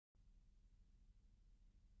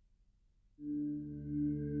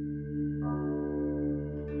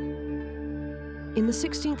In the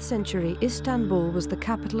 16th century, Istanbul was the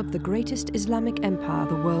capital of the greatest Islamic empire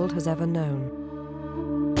the world has ever known.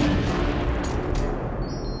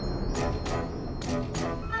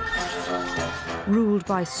 Ruled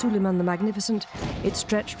by Suleyman the Magnificent, it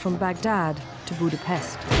stretched from Baghdad to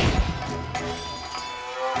Budapest.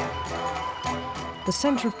 The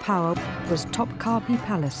center of power was Topkapi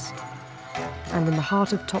Palace, and in the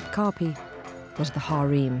heart of Topkapi was the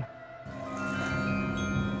Harem.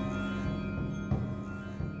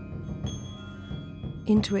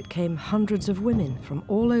 Into it came hundreds of women from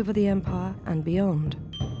all over the empire and beyond,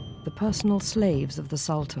 the personal slaves of the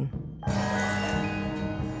Sultan.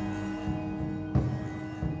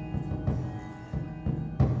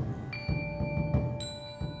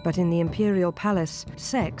 But in the imperial palace,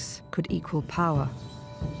 sex could equal power.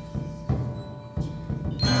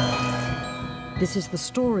 This is the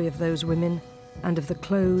story of those women and of the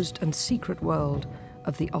closed and secret world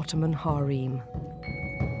of the Ottoman harem.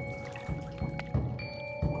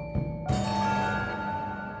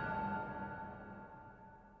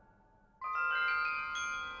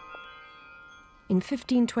 In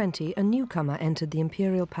 1520, a newcomer entered the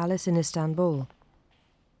imperial palace in Istanbul.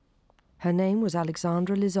 Her name was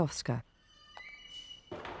Alexandra Lizovska.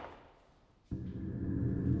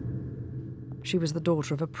 She was the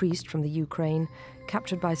daughter of a priest from the Ukraine,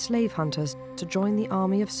 captured by slave hunters to join the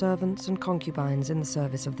army of servants and concubines in the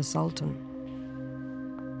service of the Sultan.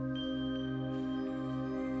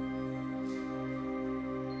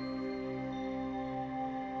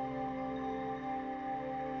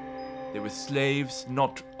 They were slaves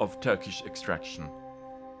not of Turkish extraction.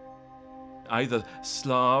 Either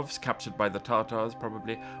Slavs captured by the Tatars,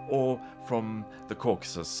 probably, or from the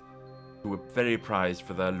Caucasus, who were very prized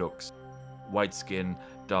for their looks. White skin,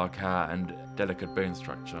 dark hair, and delicate bone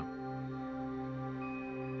structure.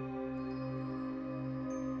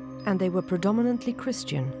 And they were predominantly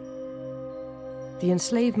Christian. The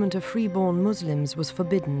enslavement of freeborn Muslims was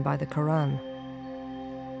forbidden by the Quran.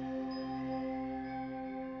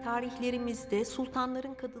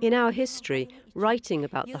 In our history, writing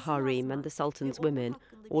about the harem and the Sultan's women,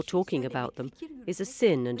 or talking about them, is a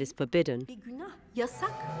sin and is forbidden.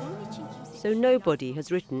 So nobody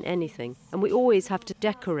has written anything, and we always have to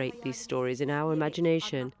decorate these stories in our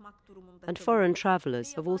imagination. And foreign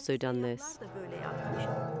travellers have also done this.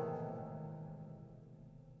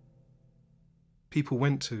 People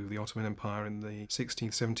went to the Ottoman Empire in the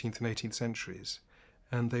 16th, 17th and 18th centuries,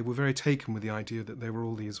 and they were very taken with the idea that there were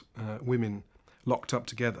all these women locked up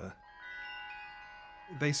together.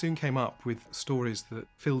 They soon came up with stories that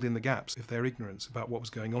filled in the gaps of their ignorance about what was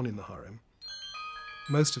going on in the harem.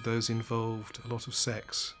 Most of those involved a lot of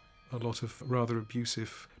sex, a lot of rather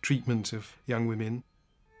abusive treatment of young women.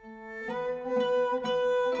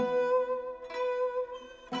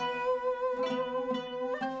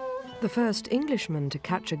 The first Englishman to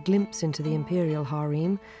catch a glimpse into the imperial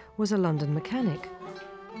harem was a London mechanic,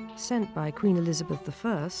 sent by Queen Elizabeth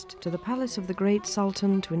I to the palace of the great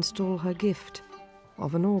Sultan to install her gift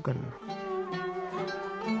of an organ.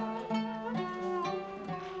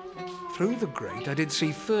 Through the grate I did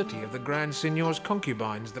see 30 of the Grand Signor's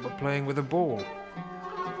concubines that were playing with a ball.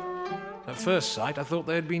 At first sight I thought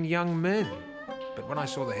they had been young men, but when I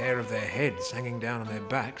saw the hair of their heads hanging down on their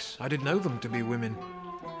backs, I did know them to be women,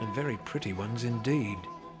 and very pretty ones indeed.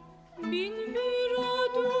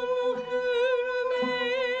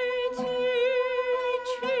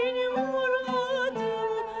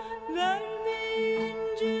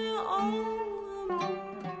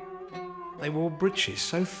 They wore breeches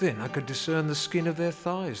so thin I could discern the skin of their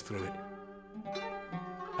thighs through it.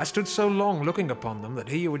 I stood so long looking upon them that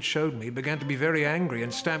he who had showed me began to be very angry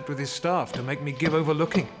and stamped with his staff to make me give over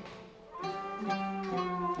looking.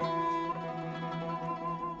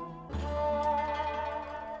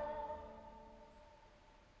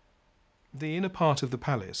 The inner part of the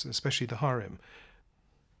palace, especially the harem,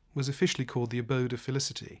 was officially called the abode of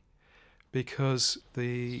felicity because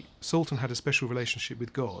the Sultan had a special relationship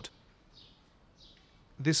with God.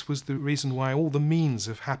 This was the reason why all the means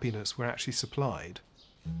of happiness were actually supplied.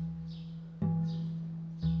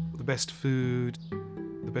 The best food,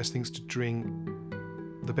 the best things to drink,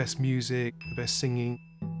 the best music, the best singing,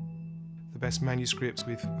 the best manuscripts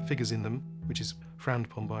with figures in them, which is frowned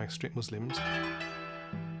upon by strict Muslims.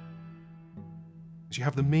 You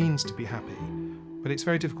have the means to be happy, but it's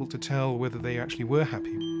very difficult to tell whether they actually were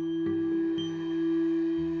happy.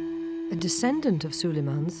 A descendant of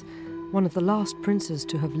Suleyman's, one of the last princes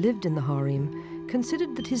to have lived in the harem,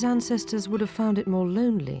 considered that his ancestors would have found it more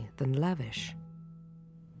lonely than lavish.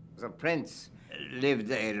 The prince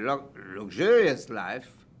lived a luxurious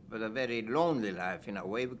life, but a very lonely life in a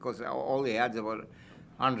way, because all he had were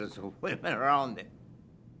hundreds of women around him.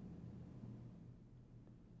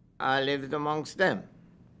 I lived amongst them,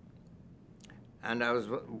 and I was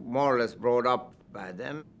more or less brought up by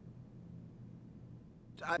them.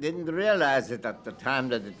 I didn't realize it at the time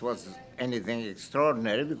that it was anything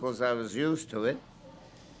extraordinary, because I was used to it.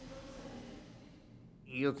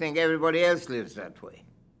 You think everybody else lives that way.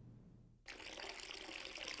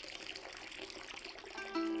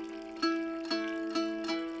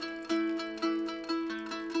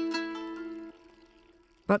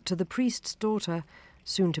 But to the priest's daughter,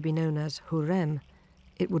 soon to be known as Harem,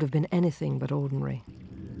 it would have been anything but ordinary.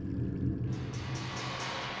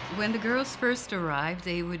 When the girls first arrived,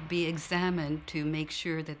 they would be examined to make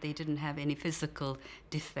sure that they didn't have any physical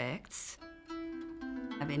defects,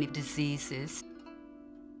 have any diseases.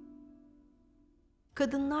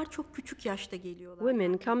 Kadınlar çok küçük yaşta geliyorlar.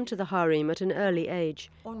 Women come to the harem at an early age,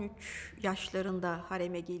 13 yaşlarında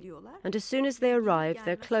hareme geliyorlar. and as soon as they arrive,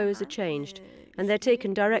 their clothes are changed, and they're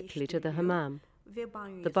taken directly to the hammam,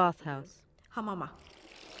 the bathhouse. Hamama.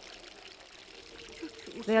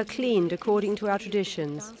 They are cleaned according to our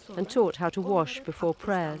traditions and taught how to wash before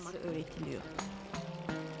prayers. Öğretiliyor.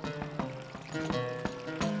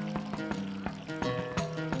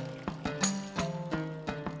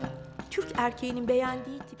 Türk erkeğinin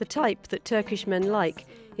beğendiği tip The type that Turkish men like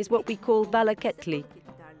is what we call balaketli,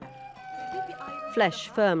 flesh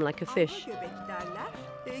firm like a fish. göbek derler.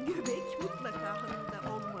 Göbek mutlaka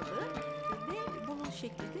hanımda olmalı ve bunun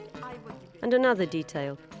şekli de ayva gibi. And another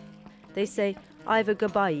detail. They say ayva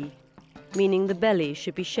gabai, meaning the belly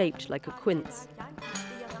should be shaped like a quince.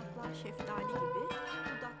 Yanaklar şeftali gibi,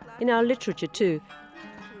 dudaklar In our literature too,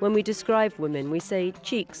 when we describe women, we say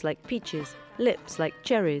cheeks like peaches, lips like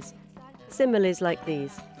cherries, similes like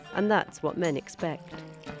these, and that's what men expect.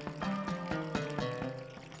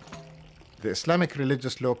 The Islamic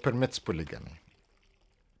religious law permits polygamy.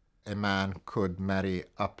 A man could marry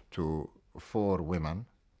up to 4 women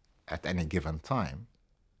at any given time,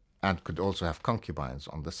 and could also have concubines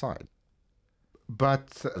on the side. But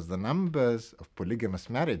the numbers of polygamous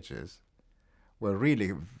marriages were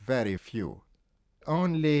really very few.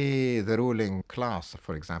 Only the ruling class,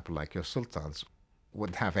 for example, like your sultans,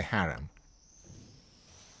 would have a harem.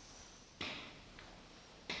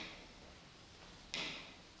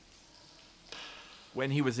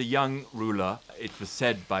 When he was a young ruler, it was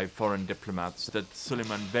said by foreign diplomats that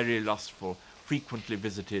Suleyman, very lustful, frequently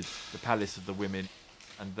visited the palace of the women,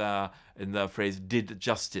 and there, in their phrase, did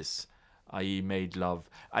justice, i.e. made love.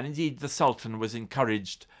 And indeed, the Sultan was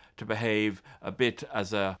encouraged to behave a bit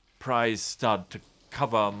as a prize stud to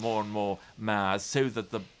cover more and more mares so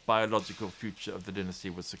that the biological future of the dynasty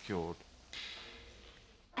was secured.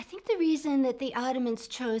 I think the reason that the Ottomans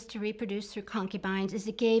chose to reproduce through concubines is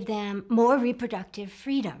it gave them more reproductive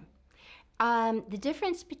freedom. The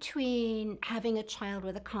difference between having a child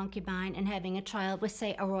with a concubine and having a child with,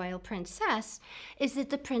 say, a royal princess is that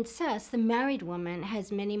the princess, the married woman,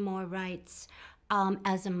 has many more rights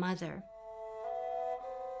as a mother.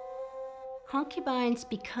 Concubines,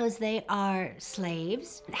 because they are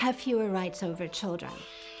slaves, have fewer rights over children.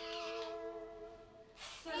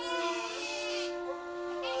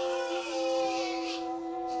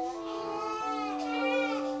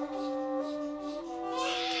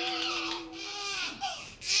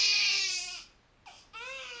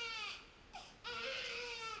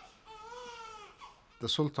 The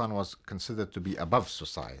Sultan was considered to be above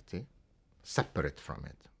society, separate from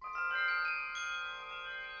it.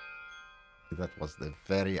 That was the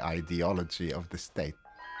very ideology of the state.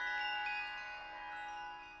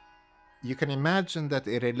 You can imagine that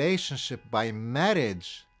a relationship by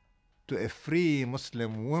marriage to a free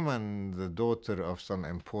Muslim woman, the daughter of some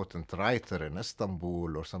important writer in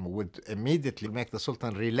Istanbul or some, would immediately make the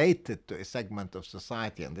Sultan related to a segment of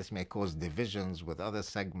society, and this may cause divisions with other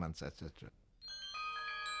segments, etc.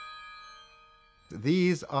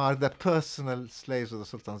 These are the personal slaves of the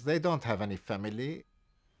sultans. They don't have any family.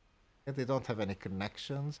 They don't have any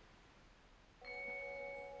connections.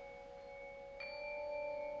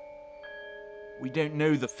 We don't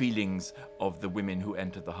know the feelings of the women who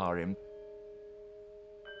entered the harem.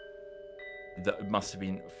 There must have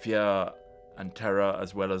been fear and terror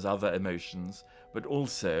as well as other emotions, but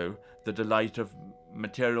also the delight of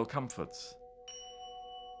material comforts.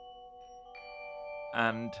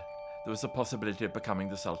 And there was a possibility of becoming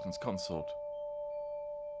the Sultan's consort.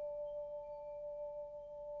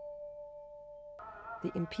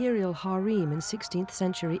 The imperial harem in 16th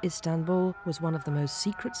century Istanbul was one of the most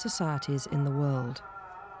secret societies in the world.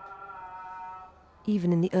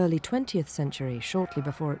 Even in the early 20th century, shortly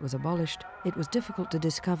before it was abolished, it was difficult to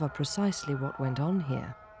discover precisely what went on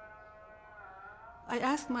here. I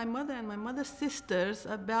asked my mother and my mother's sisters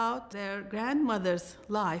about their grandmother's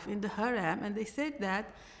life in the harem, and they said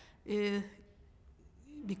that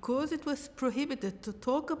because it was prohibited to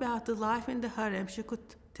talk about the life in the harem, she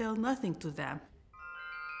could tell nothing to them.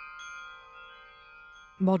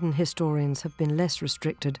 Modern historians have been less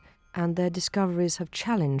restricted, and their discoveries have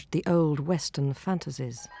challenged the old Western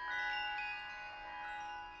fantasies.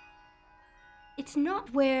 It's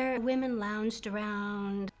not where women lounged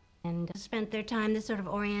around and spent their time, the sort of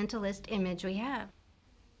Orientalist image we have.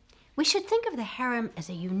 We should think of the harem as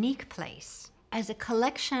a unique place, as a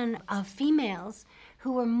collection of females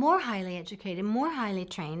who were more highly educated, more highly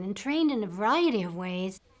trained, and trained in a variety of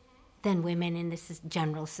ways than women in this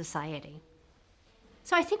general society.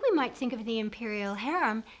 So I think we might think of the imperial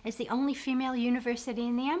harem as the only female university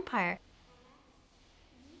in the empire.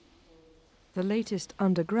 The latest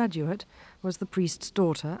undergraduate was the priest's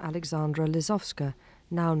daughter, Alexandra Lizovska,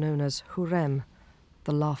 now known as Harem,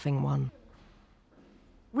 the Laughing One.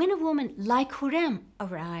 When a woman like Harem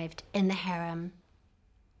arrived in the harem,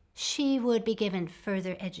 she would be given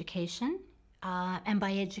further education, and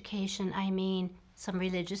by education I mean some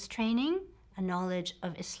religious training, a knowledge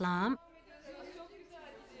of Islam.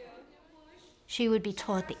 She would be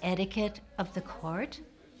taught the etiquette of the court.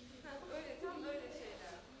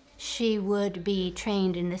 She would be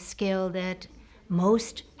trained in the skill that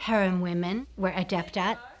most harem women were adept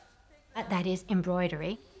at, that is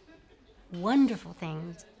embroidery. Wonderful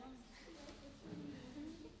things.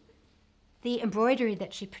 The embroidery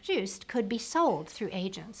that she produced could be sold through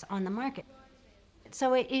agents on the market.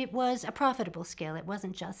 So it was a profitable skill. It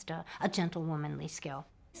wasn't just a gentlewomanly skill.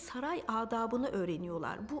 Saray adabını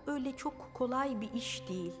öğreniyorlar. Bu öyle çok kolay bir iş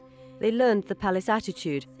değil. They learned the palace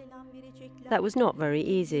attitude. That was not very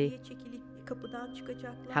easy.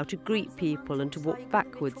 How to greet people and to walk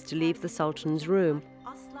backwards to leave the Sultan's room.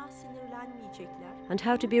 And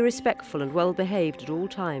how to be respectful and well-behaved at all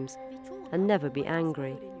times and never be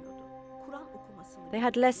angry. They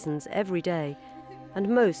had lessons every day, and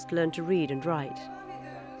most learned to read and write,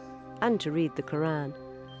 and to read the Quran.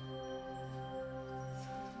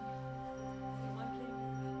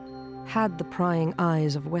 Had the prying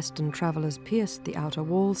eyes of Western travellers pierced the outer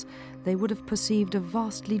walls, they would have perceived a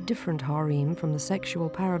vastly different harem from the sexual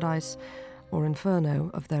paradise or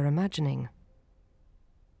inferno of their imagining.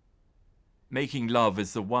 Making love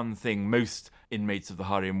is the one thing most inmates of the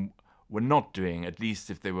harem were not doing, at least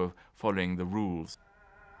if they were following the rules.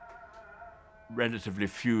 Relatively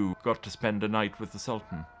few got to spend a night with the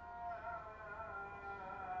Sultan.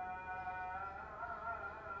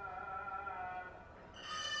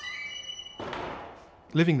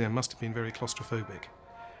 Living there must have been very claustrophobic.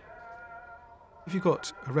 If you've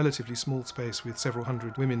got a relatively small space with several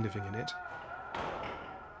hundred women living in it,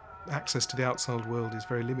 access to the outside world is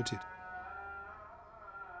very limited.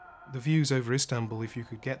 The views over Istanbul, if you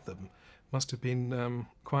could get them, must have been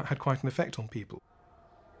had quite an effect on people.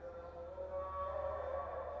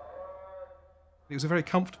 It was a very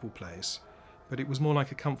comfortable place, but it was more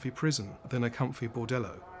like a comfy prison than a comfy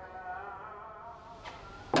bordello.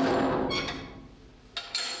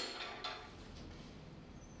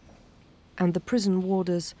 And the prison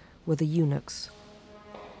warders were the eunuchs.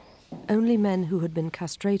 Only men who had been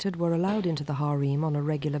castrated were allowed into the harem on a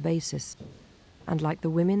regular basis, and like the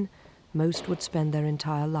women, most would spend their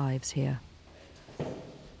entire lives here.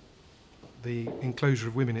 The enclosure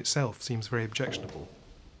of women itself seems very objectionable.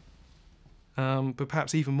 But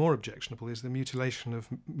perhaps even more objectionable is the mutilation of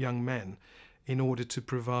young men in order to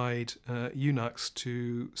provide eunuchs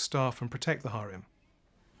to staff and protect the harem.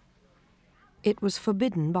 It was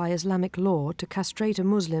forbidden by Islamic law to castrate a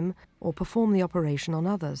Muslim or perform the operation on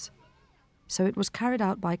others, so it was carried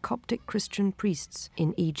out by Coptic Christian priests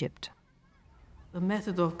in Egypt. The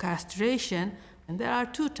method of castration, and there are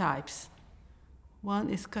two types.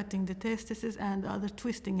 One is cutting the testes and the other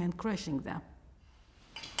twisting and crushing them.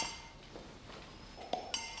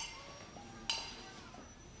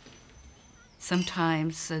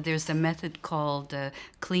 Sometimes there's a method called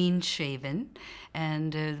clean shaven,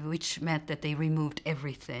 and which meant that they removed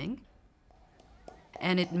everything.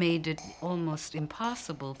 And it made it almost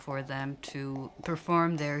impossible for them to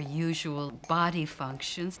perform their usual body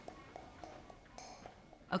functions.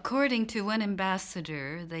 According to one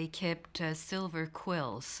ambassador, they kept silver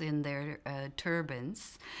quills in their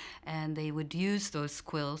turbans, and they would use those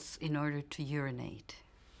quills in order to urinate.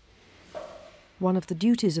 One of the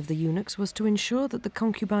duties of the eunuchs was to ensure that the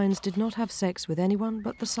concubines did not have sex with anyone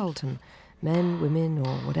but the Sultan, men, women,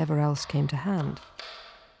 or whatever else came to hand.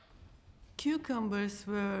 cucumbers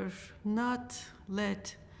were not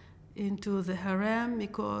let into the harem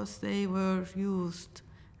because they were used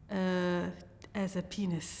as a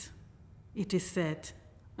penis, it is said.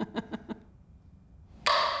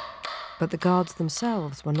 But the guards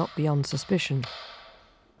themselves were not beyond suspicion.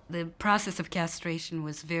 The process of castration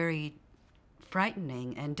was very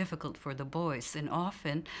frightening and difficult for the boys, and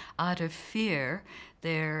often, out of fear,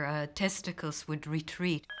 their testicles would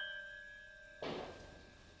retreat.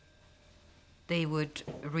 They would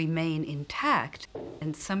remain intact,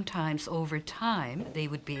 and sometimes over time they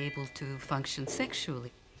would be able to function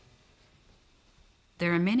sexually.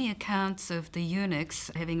 There are many accounts of the eunuchs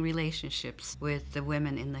having relationships with the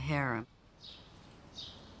women in the harem.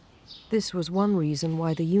 This was one reason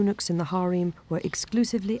why the eunuchs in the harem were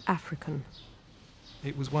exclusively African.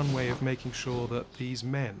 It was one way of making sure that these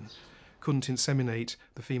men couldn't inseminate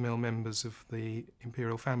the female members of the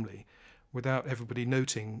imperial family without everybody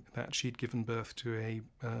noting that she'd given birth to a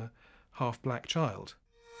half-black child.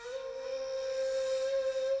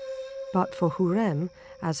 But for Harem,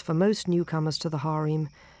 as for most newcomers to the harem,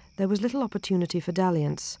 there was little opportunity for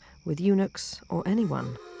dalliance with eunuchs or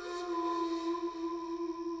anyone.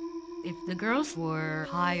 If the girls were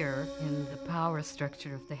higher in the power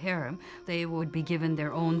structure of the harem, they would be given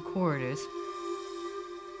their own quarters.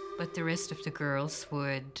 But the rest of the girls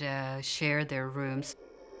would share their rooms.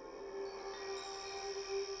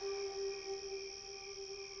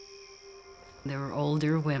 There were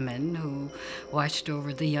older women who watched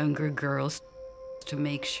over the younger girls to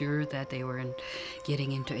make sure that they weren't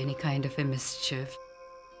getting into any kind of a mischief,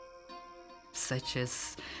 such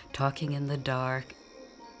as talking in the dark,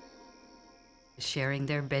 sharing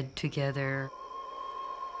their bed together.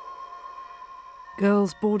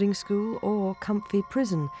 Girls' boarding school or comfy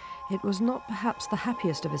prison, it was not perhaps the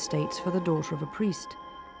happiest of estates for the daughter of a priest.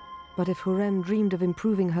 But if Harem dreamed of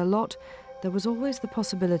improving her lot, there was always the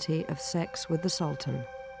possibility of sex with the Sultan,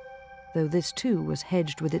 though this too was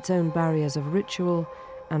hedged with its own barriers of ritual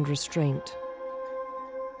and restraint.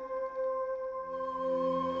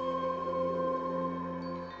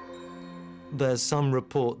 There's some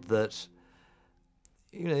report that,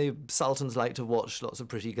 you know, sultans like to watch lots of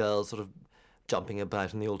pretty girls sort of jumping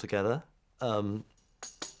about in the altogether.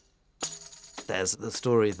 There's the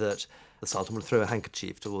story that the Sultan would throw a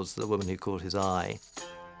handkerchief towards the woman who caught his eye.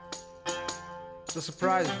 The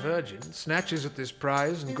surprised virgin snatches at this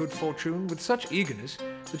prize and good fortune with such eagerness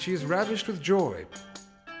that she is ravished with joy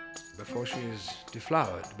before she is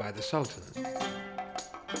deflowered by the Sultan.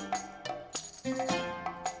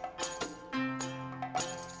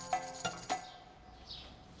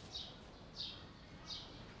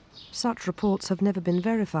 Such reports have never been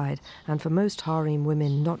verified, and for most harem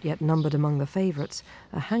women not yet numbered among the favourites,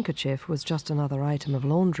 a handkerchief was just another item of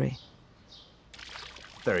laundry.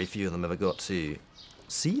 Very few of them ever got to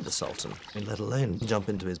see the Sultan, let alone jump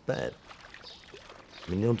into his bed.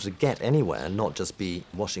 I mean, in order to get anywhere and not just be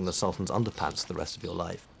washing the Sultan's underpants the rest of your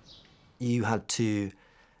life, you had to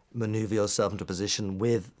maneuver yourself into a position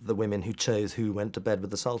with the women who chose who went to bed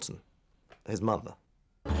with the Sultan, his mother.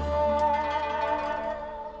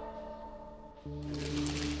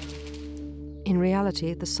 In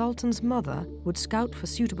reality, the Sultan's mother would scout for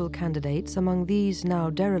suitable candidates among these now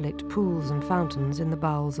derelict pools and fountains in the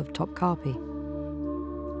bowels of Topkapi.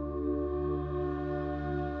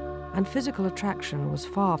 And physical attraction was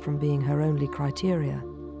far from being her only criteria.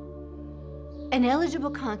 An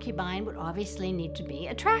eligible concubine would obviously need to be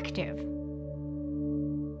attractive.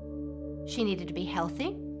 She needed to be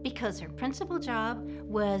healthy because her principal job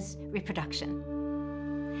was reproduction.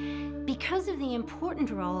 Because of the important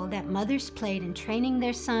role that mothers played in training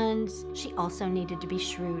their sons, she also needed to be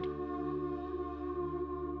shrewd.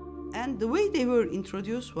 And the way they were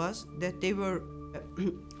introduced was that they were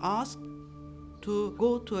asked to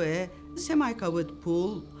go to a semi-covered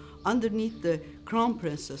pool underneath the Crown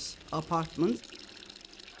Princess apartment.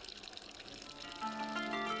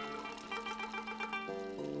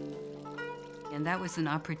 And that was an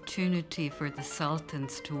opportunity for the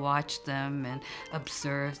sultans to watch them and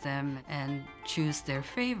observe them and choose their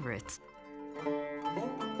favorites.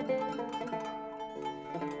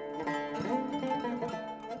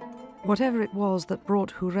 Whatever it was that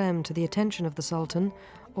brought Harem to the attention of the Sultan,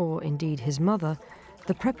 or indeed his mother,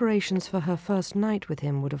 the preparations for her first night with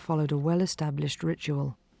him would have followed a well-established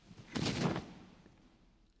ritual.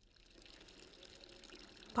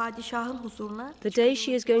 The day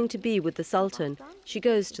she is going to be with the Sultan, she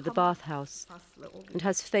goes to the bathhouse and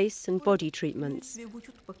has face and body treatments.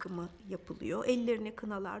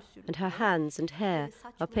 And her hands and hair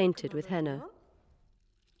are painted with henna.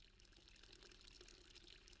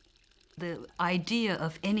 The idea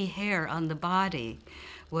of any hair on the body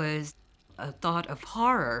was a thought of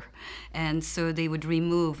horror, and so they would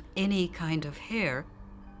remove any kind of hair,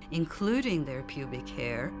 including their pubic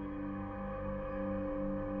hair.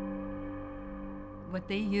 What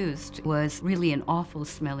they used was really an awful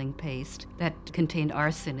smelling paste that contained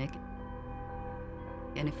arsenic.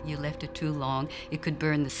 And if you left it too long, it could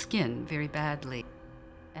burn the skin very badly.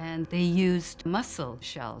 And they used mussel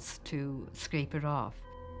shells to scrape it off.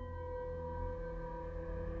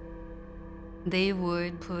 They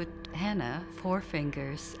would put henna 4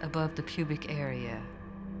 fingers above the pubic area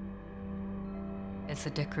as a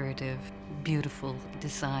decorative, beautiful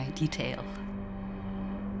design detail.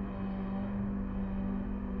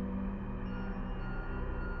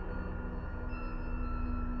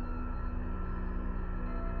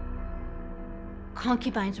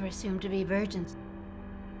 Concubines were assumed to be virgins.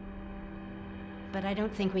 But I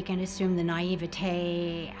don't think we can assume the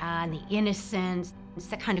naivete and the innocence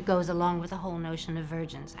that kind of goes along with the whole notion of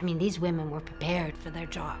virgins. I mean, these women were prepared for their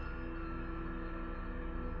job.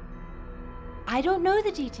 I don't know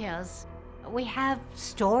the details. We have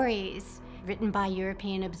stories written by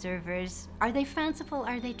European observers. Are they fanciful?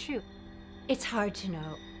 Are they true? It's hard to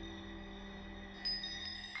know.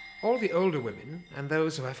 All the older women, and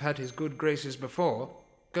those who have had his good graces before,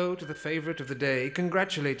 go to the favourite of the day,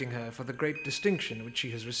 congratulating her for the great distinction which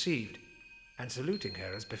she has received, and saluting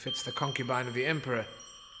her as befits the concubine of the emperor,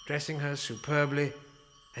 dressing her superbly,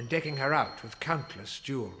 and decking her out with countless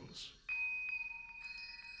jewels.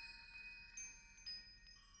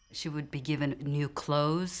 She would be given new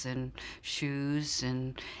clothes and shoes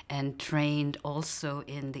and trained also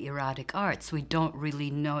in the erotic arts. We don't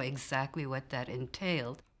really know exactly what that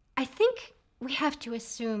entailed. I think we have to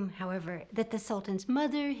assume, however, that the Sultan's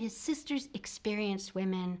mother, his sisters, experienced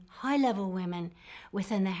women, high-level women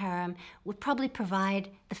within the harem, would probably provide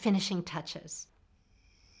the finishing touches,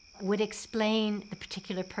 would explain the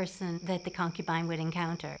particular person that the concubine would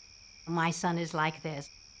encounter. My son is like this,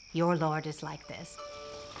 your lord is like this.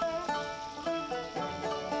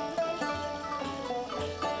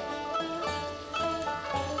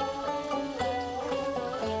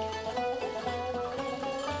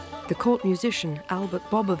 The court musician Albert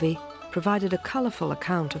Bobovi provided a colourful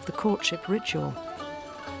account of the courtship ritual.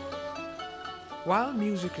 While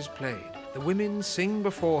music is played, the women sing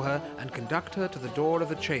before her and conduct her to the door of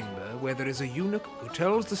the chamber, where there is a eunuch who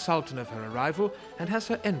tells the Sultan of her arrival and has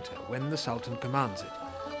her enter when the Sultan commands it.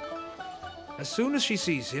 As soon as she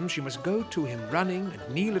sees him, she must go to him running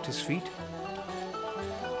and kneel at his feet,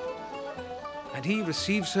 and he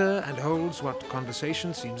receives her and holds what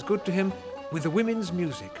conversation seems good to him, with the women's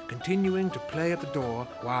music continuing to play at the door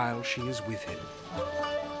while she is with him.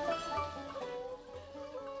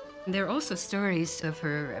 There are also stories of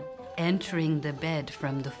her entering the bed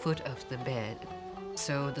from the foot of the bed.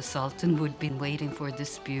 So the Sultan would be waiting for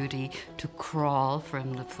this beauty to crawl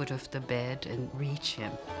from the foot of the bed and reach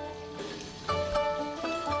him.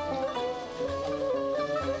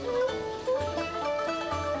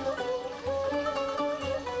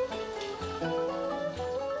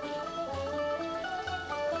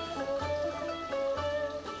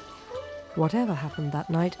 Whatever happened that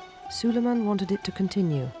night, Suleyman wanted it to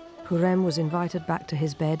continue. Harem was invited back to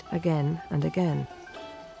his bed again and again.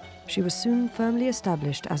 She was soon firmly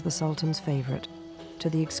established as the Sultan's favourite, to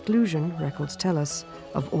the exclusion, records tell us,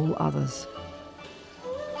 of all others.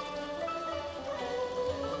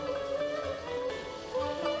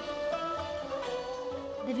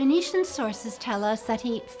 The Venetian sources tell us that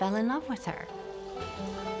he fell in love with her.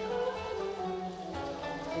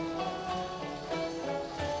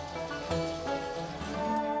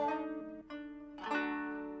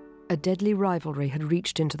 A deadly rivalry had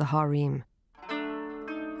reached into the harem.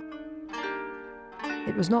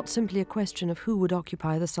 It was not simply a question of who would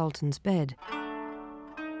occupy the Sultan's bed.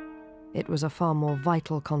 It was a far more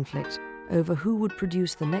vital conflict over who would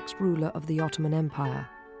produce the next ruler of the Ottoman Empire.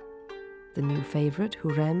 The new favourite,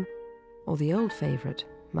 Harem, or the old favourite,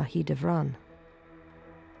 Mahidevran.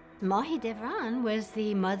 Mahidevran was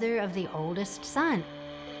the mother of the oldest son.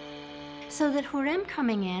 So that Harem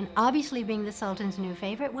coming in, obviously being the Sultan's new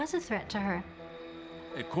favourite, was a threat to her.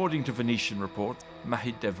 According to Venetian reports,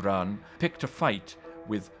 Mahidevran picked a fight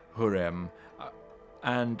with Harem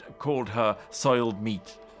and called her soiled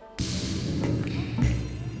meat.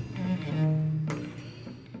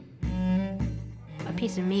 A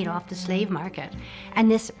piece of meat off the slave market. And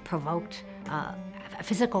this provoked a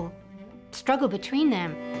physical struggle between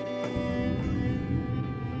them.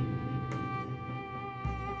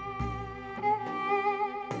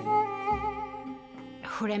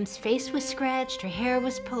 Harem's face was scratched, her hair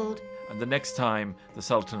was pulled. And the next time the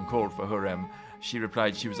Sultan called for Harem, she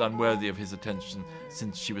replied she was unworthy of his attention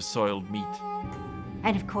since she was soiled meat.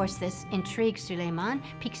 And of course, this intrigues Suleyman,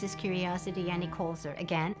 piques his curiosity, and he calls her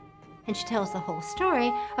again. And she tells the whole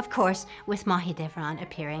story, of course, with Mahidevran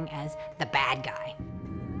appearing as the bad guy.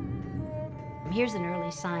 Here's an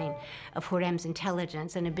early sign of Harem's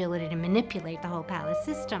intelligence and ability to manipulate the whole palace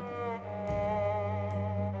system.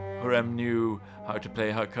 Harem knew how to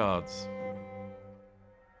play her cards.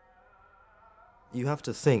 You have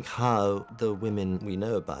to think how the women we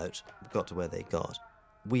know about got to where they got.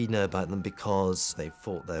 We know about them because they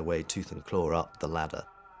fought their way tooth and claw up the ladder.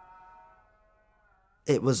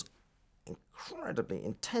 It was incredibly,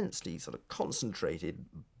 intensely sort of concentrated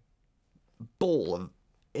ball of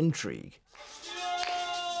intrigue.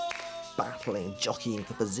 Battling, jockeying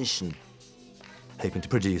for position, hoping to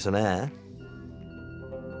produce an heir.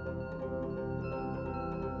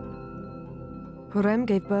 Harem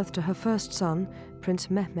gave birth to her first son, Prince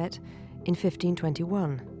Mehmet, in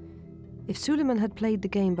 1521. If Suleyman had played the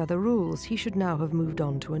game by the rules, he should now have moved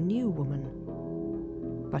on to a new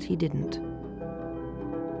woman. But he didn't.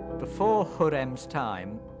 Before Harem's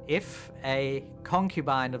time, if a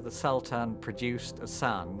concubine of the Sultan produced a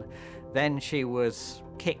son, then she was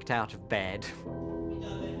kicked out of bed.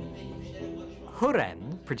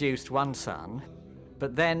 Harem produced one son,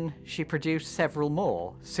 but then she produced several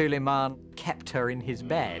more. Suleyman kept her in his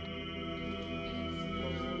bed.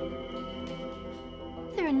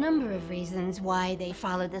 There are a number of reasons why they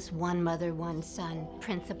followed this one mother, one son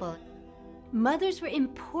principle. Mothers were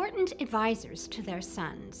important advisors to their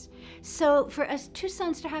sons. So for us two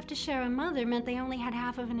sons to have to share a mother meant they only had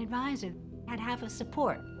half of an advisor, had half of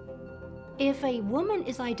support. If a woman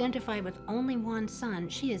is identified with only one son,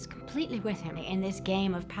 she is completely with him in this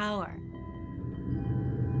game of power.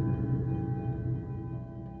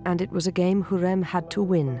 And it was a game Harem had to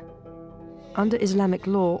win. Under Islamic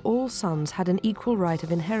law, all sons had an equal right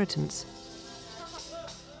of inheritance.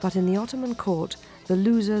 But in the Ottoman court, the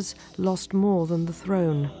losers lost more than the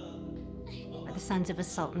throne. The sons of a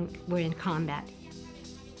sultan were in combat.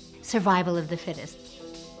 Survival of the fittest.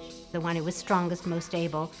 The one who was strongest, most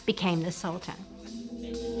able, became the sultan.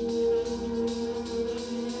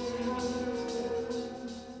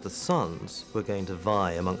 The sons were going to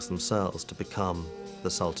vie amongst themselves to become the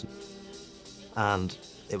sultan. And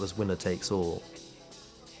it was winner takes all.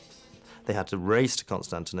 They had to race to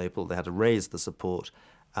Constantinople, they had to raise the support,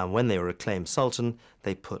 and when they were acclaimed sultan,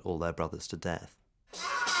 they put all their brothers to death.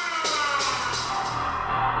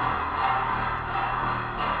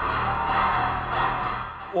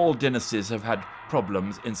 All dynasties have had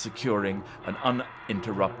problems in securing an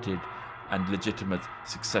uninterrupted and legitimate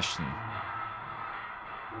succession.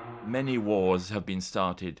 Many wars have been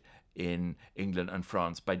started in England and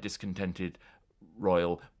France by discontented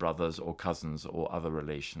royal brothers or cousins or other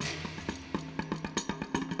relations.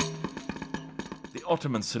 The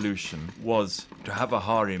Ottoman solution was to have a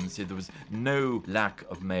harem so there was no lack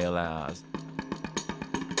of male heirs.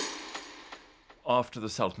 After the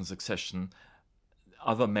Sultan's succession,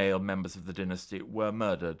 other male members of the dynasty were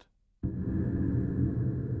murdered.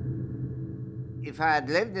 If I had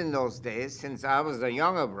lived in those days, since I was the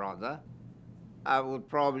younger brother, I would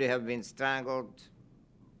probably have been strangled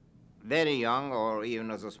very young or even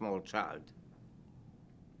as a small child.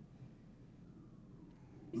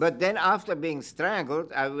 But then after being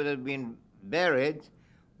strangled, I would have been buried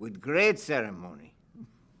with great ceremony,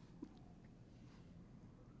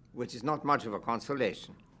 which is not much of a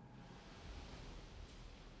consolation.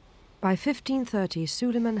 By 1530,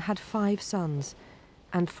 Suleyman had 5 sons,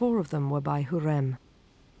 and 4 of them were by Harem.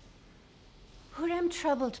 Harem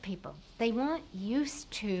troubled people. They weren't used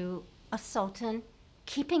to a sultan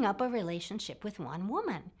keeping up a relationship with one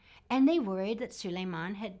woman, and they worried that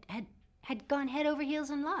Suleyman had gone head over heels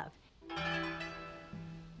in love.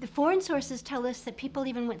 The foreign sources tell us that people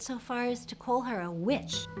even went so far as to call her a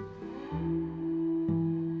witch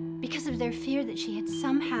because of their fear that she had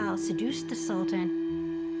somehow seduced the sultan.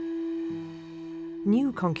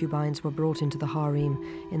 New concubines were brought into the harem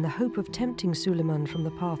in the hope of tempting Suleyman from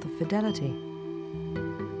the path of fidelity.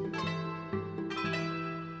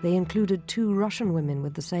 They included 2 Russian women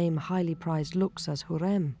with the same highly prized looks as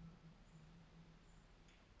Harem.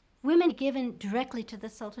 Women given directly to the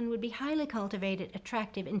sultan would be highly cultivated,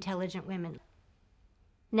 attractive, intelligent women.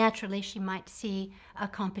 Naturally, she might see a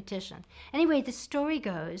competition. Anyway, the story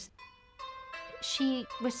goes, she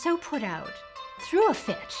was so put out, threw a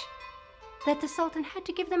fit, that the sultan had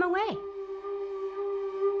to give them away.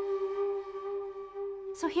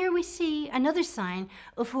 So here we see another sign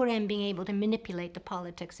of Hurrem being able to manipulate the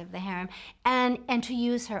politics of the harem and to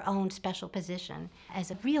use her own special position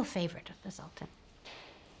as a real favorite of the Sultan.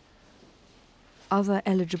 Other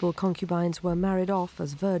eligible concubines were married off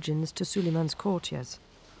as virgins to Suleiman's courtiers.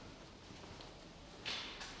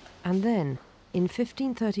 And then, in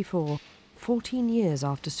 1534, 14 years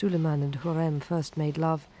after Suleiman and Hurrem first made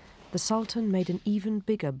love, the Sultan made an even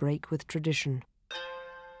bigger break with tradition.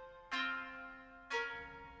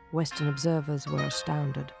 Western observers were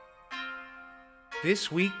astounded.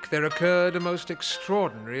 This week there occurred a most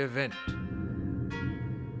extraordinary event.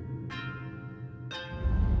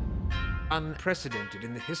 Unprecedented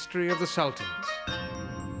in the history of the Sultans.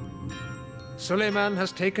 Suleyman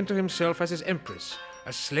has taken to himself as his empress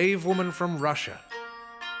a slave woman from Russia.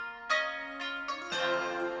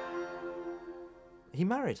 He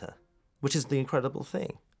married her, which is the incredible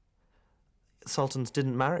thing. Sultans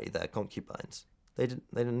didn't marry their concubines. They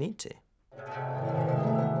didn't need to.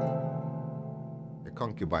 A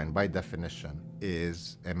concubine, by definition,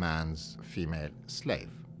 is a man's female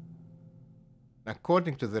slave.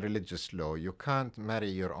 According to the religious law, you can't marry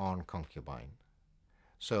your own concubine.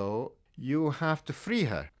 So you have to free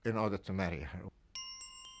her in order to marry her.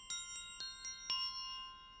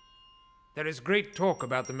 There is great talk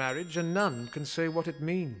about the marriage, and none can say what it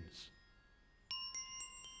means.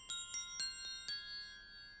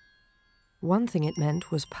 One thing it meant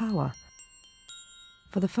was power.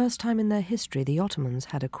 For the first time in their history, the Ottomans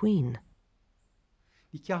had a queen.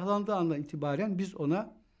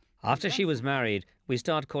 After she was married, we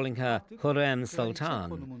started calling her Harem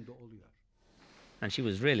Sultan. And she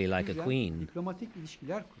was really like a queen.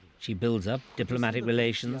 She builds up diplomatic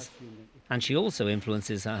relations, and she also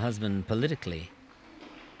influences her husband politically.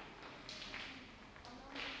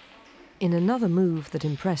 In another move that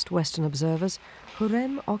impressed Western observers,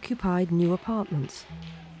 Hurrem occupied new apartments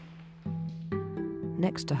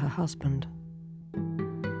next to her husband.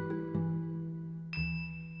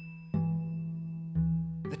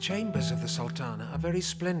 The chambers of the Sultana are very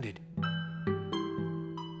splendid,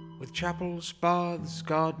 with chapels, baths,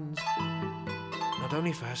 gardens, not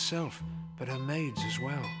only for herself, but her maids as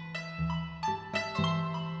well.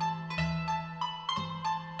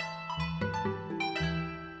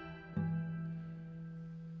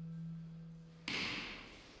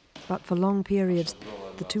 But for long periods,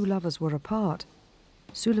 the two lovers were apart.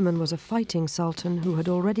 Suleiman was a fighting sultan who had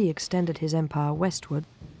already extended his empire westward.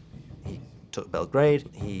 He took Belgrade,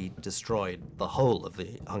 he destroyed the whole of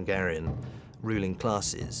the Hungarian ruling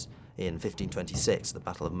classes in 1526, the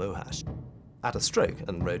Battle of Mohacs, at a stroke,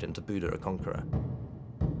 and rode into Buda a conqueror.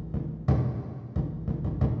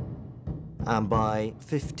 And by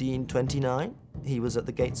 1529, he was at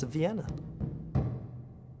the gates of Vienna.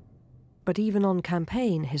 But even on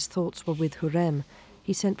campaign, his thoughts were with Hurrem.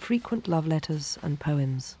 He sent frequent love letters and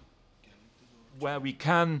poems. Where we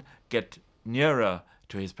can get nearer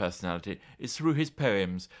to his personality is through his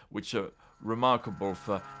poems, which are remarkable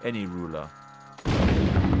for any ruler.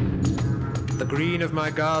 The green of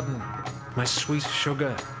my garden, my sweet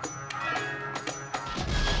sugar,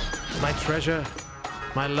 my treasure,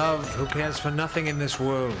 my love who cares for nothing in this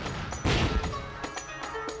world,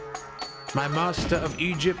 my master of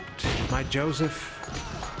Egypt, my Joseph,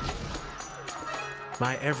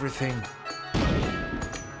 my everything,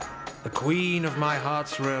 the queen of my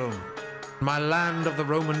heart's realm, my land of the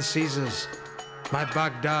Roman Caesars, my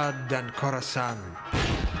Baghdad and Khorasan.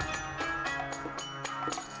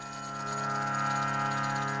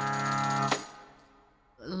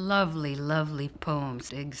 Lovely, lovely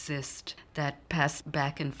poems exist that pass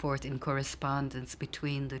back and forth in correspondence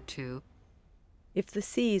between the two. If the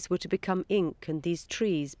seas were to become ink and these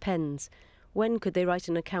trees pens, when could they write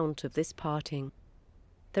an account of this parting?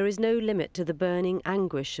 There is no limit to the burning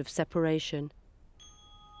anguish of separation.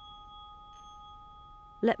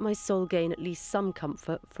 Let my soul gain at least some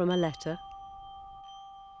comfort from a letter.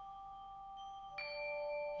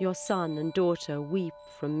 Your son and daughter weep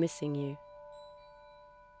from missing you.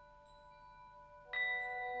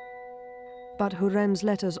 But Hurrem's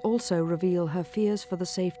letters also reveal her fears for the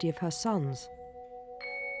safety of her sons.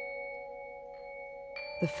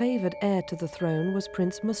 The favoured heir to the throne was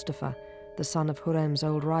Prince Mustafa, the son of Hurrem's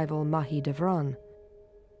old rival Mahi Devran.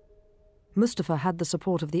 Mustafa had the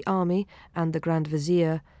support of the army and the Grand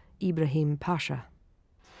Vizier Ibrahim Pasha.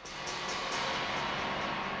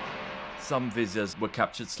 Some viziers were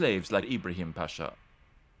captured slaves, like Ibrahim Pasha.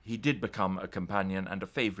 He did become a companion and a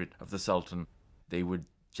favourite of the Sultan. They would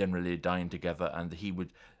generally dine together, and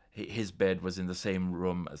his bed was in the same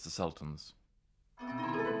room as the Sultan's.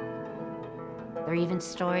 There are even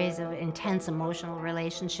stories of intense emotional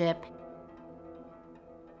relationship.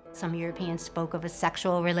 Some Europeans spoke of a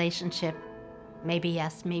sexual relationship. Maybe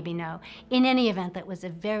yes, maybe no. In any event, that was a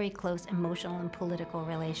very close emotional and political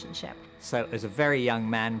relationship. So as a very young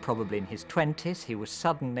man, probably in his 20s, he was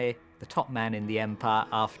suddenly the top man in the empire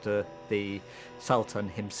after the Sultan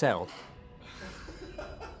himself.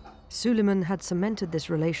 Suleyman had cemented this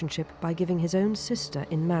relationship by giving his own sister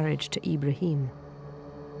in marriage to Ibrahim.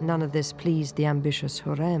 None of this pleased the ambitious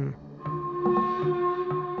Harem.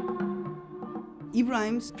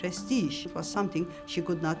 Ibrahim's prestige was something she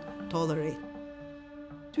could not tolerate.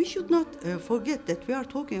 We should not forget that we are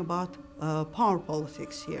talking about power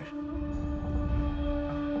politics here.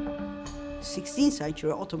 The 16th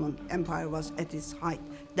century Ottoman Empire was at its height.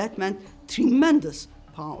 That meant tremendous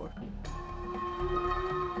power.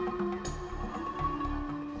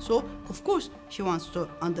 So, of course, she wants to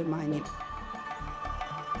undermine him.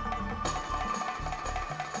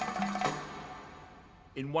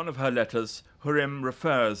 In one of her letters, Harem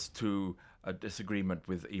refers to a disagreement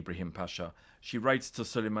with Ibrahim Pasha. She writes to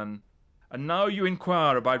Suleyman, "And now you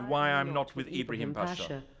inquire about why I'm not with Ibrahim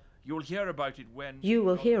Pasha. You'll hear about it when..." You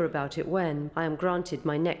will hear about it when I am granted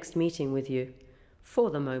my next meeting with you. For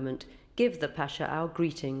the moment, give the Pasha our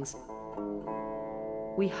greetings.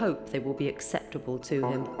 We hope they will be acceptable to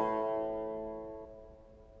him.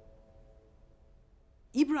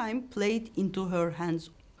 Ibrahim played into her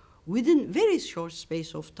hands. Within very short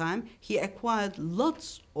space of time, he acquired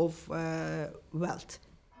lots of wealth.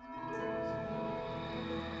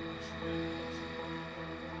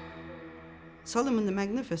 Suleyman the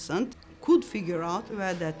Magnificent could figure out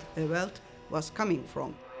where that wealth was coming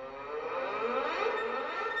from.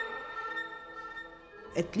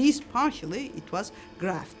 At least partially, it was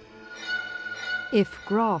graft. If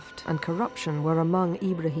graft and corruption were among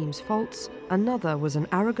Ibrahim's faults, another was an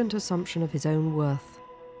arrogant assumption of his own worth.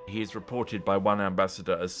 He is reported by one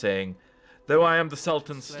ambassador as saying, "Though I am the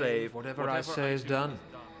Sultan's slave, whatever I say is done.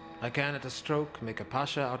 I can at a stroke make a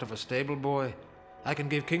pasha out of a stable boy. I can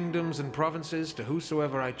give kingdoms and provinces to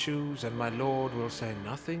whosoever I choose, and my lord will say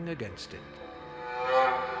nothing against it."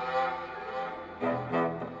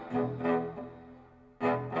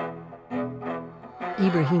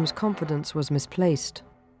 Ibrahim's confidence was misplaced.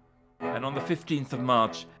 And on the 15th of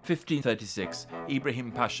March, 1536,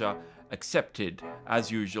 Ibrahim Pasha accepted,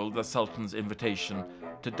 as usual, the Sultan's invitation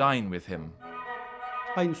to dine with him.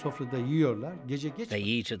 They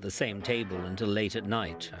eat at the same table until late at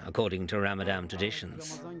night, according to Ramadan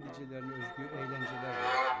traditions.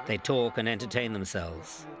 They talk and entertain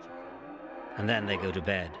themselves, and then they go to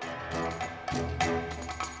bed.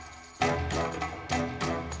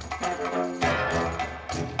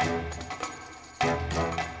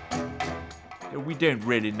 We don't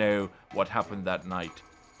really know what happened that night,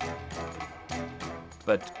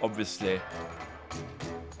 but obviously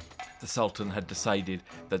the Sultan had decided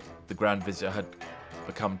that the Grand Vizier had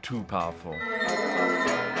become too powerful.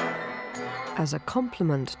 As a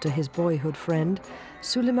compliment to his boyhood friend,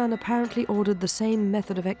 Suleyman apparently ordered the same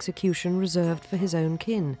method of execution reserved for his own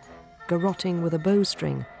kin, garroting with a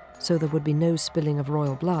bowstring, so there would be no spilling of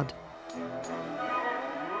royal blood.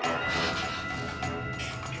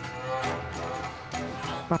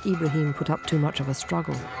 But Ibrahim put up too much of a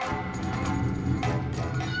struggle.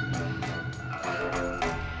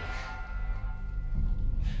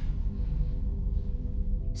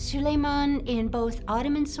 Suleyman, in both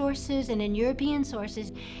Ottoman sources and in European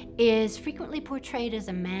sources, is frequently portrayed as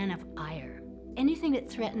a man of ire. Anything that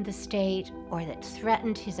threatened the state or that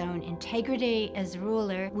threatened his own integrity as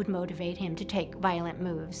ruler would motivate him to take violent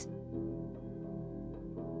moves.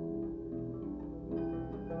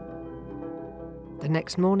 The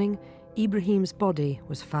next morning, Ibrahim's body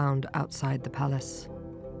was found outside the palace.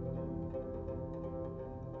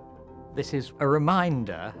 This is a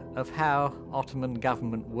reminder of how Ottoman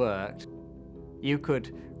government worked. You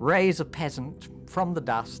could raise a peasant from the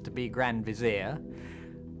dust to be Grand Vizier,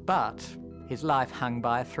 but his life hung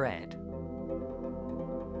by a thread.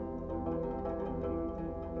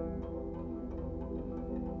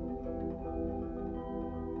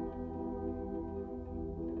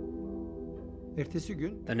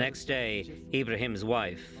 The next day, Ibrahim's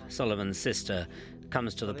wife, Suleyman's sister,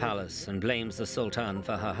 comes to the palace and blames the Sultan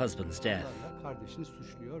for her husband's death.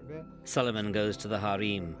 Suleyman goes to the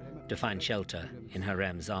Harem to find shelter in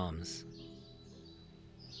Harem's arms.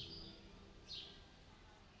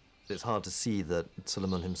 It's hard to see that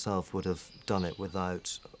Suleyman himself would have done it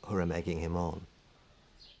without Harem egging him on.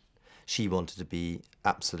 She wanted to be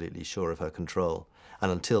absolutely sure of her control,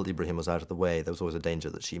 and until Ibrahim was out of the way, there was always a danger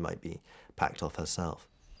that she might be packed off herself.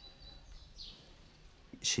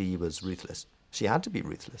 She was ruthless. She had to be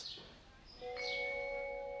ruthless.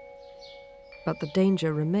 But the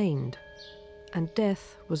danger remained, and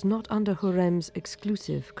death was not under Hurrem's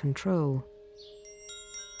exclusive control.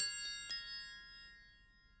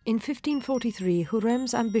 In 1543,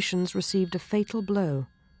 Hurrem's ambitions received a fatal blow.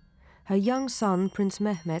 Her young son, Prince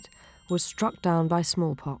Mehmet, was struck down by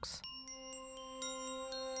smallpox.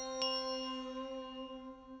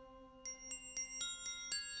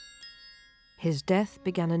 His death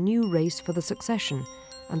began a new race for the succession,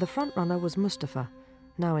 and the frontrunner was Mustafa,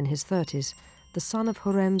 now in his 30s, the son of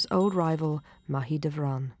Hurrem's old rival,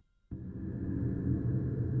 Mahidevran.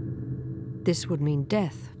 This would mean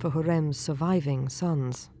death for Hurrem's surviving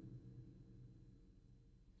sons.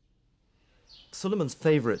 Suleiman's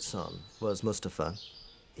favourite son was Mustafa.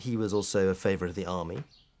 He was also a favourite of the army.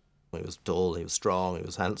 He was tall, he was strong, he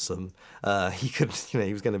was handsome. He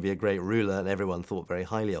was going to be a great ruler, and everyone thought very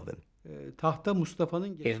highly of him.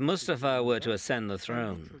 If Mustafa were to ascend the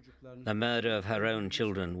throne, the murder of her own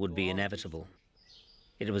children would be inevitable.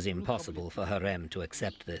 It was impossible for Harem to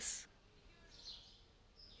accept this.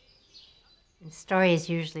 The story is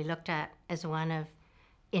usually looked at as one of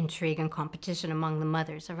intrigue and competition among the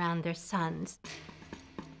mothers around their sons.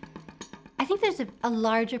 I think there's a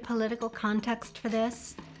larger political context for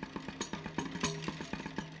this.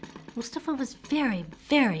 Mustafa was very,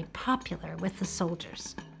 very popular with the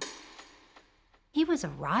soldiers. He was a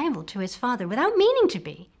rival to his father without meaning to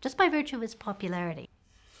be, just by virtue of his popularity.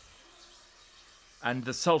 And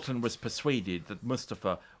the Sultan was persuaded that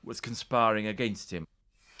Mustafa was conspiring against him.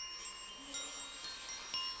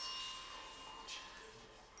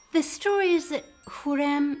 The story is that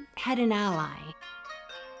Hurrem had an ally.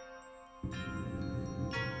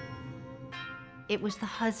 It was the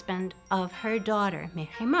husband of her daughter,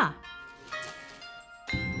 Mihrimah.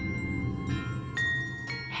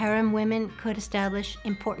 Harem women could establish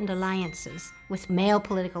important alliances with male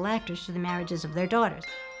political actors through the marriages of their daughters.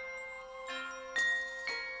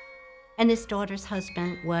 And this daughter's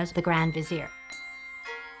husband was the Grand Vizier.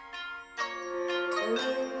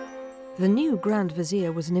 The new Grand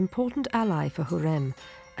Vizier was an important ally for Hurrem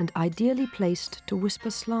and ideally placed to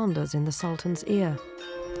whisper slanders in the Sultan's ear.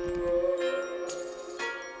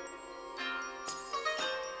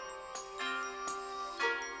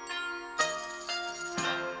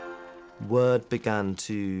 Word began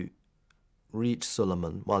to reach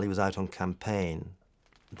Suleiman while he was out on campaign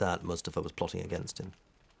that Mustafa was plotting against him.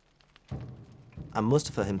 And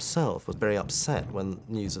Mustafa himself was very upset when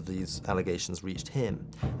news of these allegations reached him,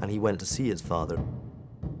 and he went to see his father.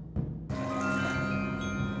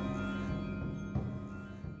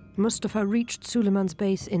 Mustafa reached Suleiman's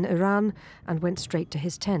base in Iran and went straight to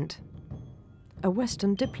his tent. A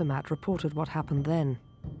Western diplomat reported what happened then.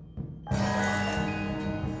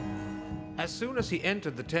 As soon as he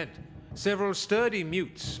entered the tent, several sturdy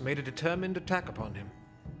mutes made a determined attack upon him.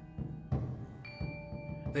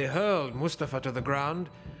 They hurled Mustafa to the ground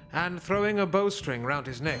and, throwing a bowstring round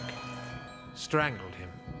his neck, strangled him.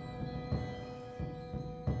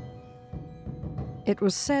 It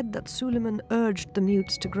was said that Suleiman urged the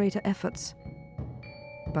mutes to greater efforts,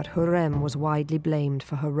 but Hurrem was widely blamed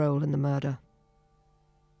for her role in the murder.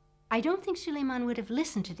 I don't think Suleyman would have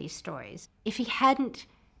listened to these stories if he hadn't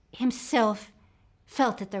himself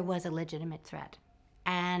felt that there was a legitimate threat,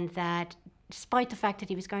 and that despite the fact that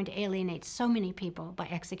he was going to alienate so many people by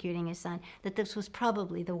executing his son, that this was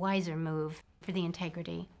probably the wiser move for the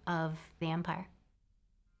integrity of the empire.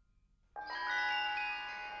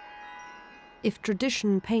 If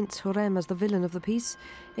tradition paints Hurrem as the villain of the piece,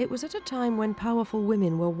 it was at a time when powerful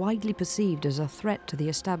women were widely perceived as a threat to the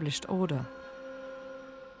established order.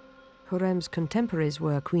 Hurrem's contemporaries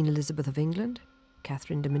were Queen Elizabeth of England,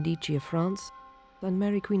 Catherine de' Medici of France, and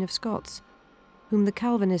Mary Queen of Scots, whom the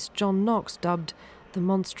Calvinist John Knox dubbed the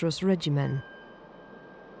monstrous regimen.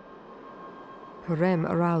 Hurrem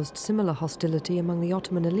aroused similar hostility among the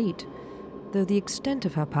Ottoman elite, though the extent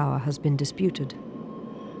of her power has been disputed.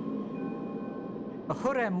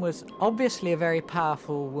 Hurrem was obviously a very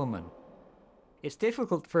powerful woman. It's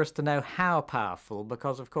difficult for us to know how powerful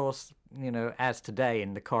because, of course, you know, as today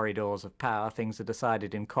in the corridors of power, things are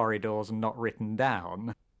decided in corridors and not written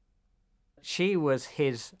down. She was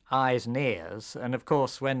his eyes and ears, and of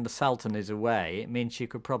course when the Sultan is away, it means she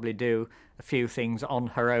could probably do a few things on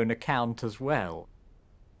her own account as well.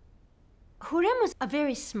 Hurrem was a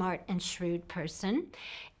very smart and shrewd person,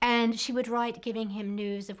 and she would write giving him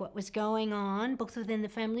news of what was going on, both within the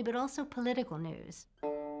family but also political news.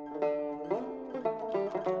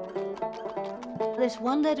 There's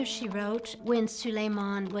one letter she wrote when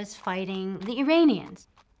Suleyman was fighting the Iranians.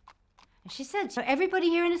 She said, "So everybody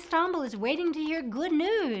here in Istanbul is waiting to hear good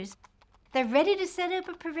news." They're ready to set up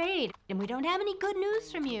a parade, and we don't have any good news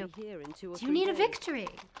from you. Do you need a victory?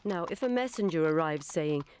 Now, if a messenger arrives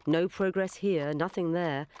saying, no progress here, nothing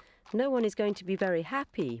there, no one is going to be very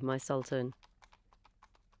happy, my Sultan.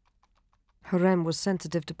 Harem was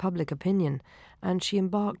sensitive to public opinion, and she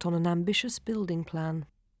embarked on an ambitious building plan.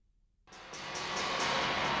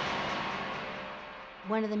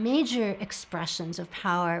 One of the major expressions of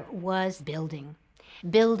power was building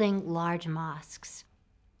large mosques.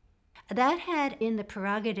 That had been the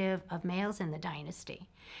prerogative of males in the dynasty,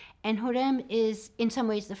 and Harem is in some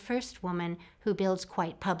ways the first woman who builds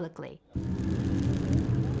quite publicly.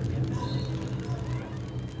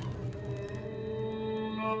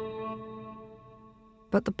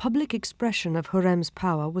 But the public expression of Harem's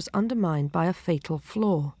power was undermined by a fatal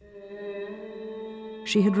flaw.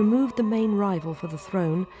 She had removed the main rival for the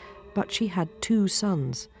throne, but she had 2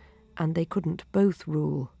 sons, and they couldn't both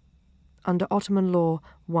rule. Under Ottoman law,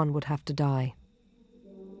 one would have to die.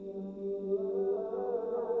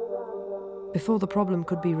 Before the problem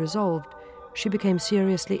could be resolved, she became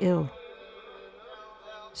seriously ill.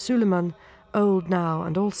 Suleyman, old now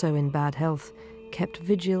and also in bad health, kept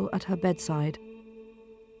vigil at her bedside.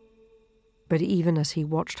 But even as he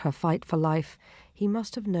watched her fight for life, he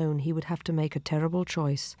must have known he would have to make a terrible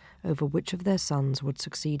choice over which of their sons would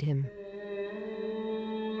succeed him.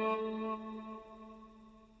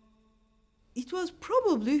 It was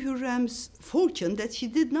probably Hürrem's fortune that she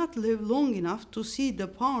did not live long enough to see the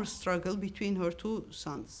power struggle between her 2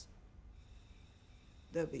 sons.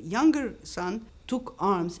 The younger son took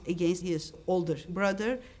arms against his older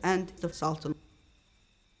brother and the Sultan.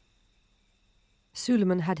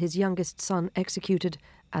 Suleyman had his youngest son executed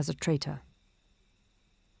as a traitor.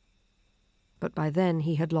 But by then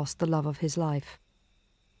he had lost the love of his life.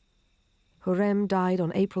 Harem died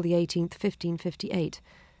on April the 18th, 1558,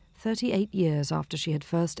 38 years after she had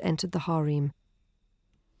first entered the harem.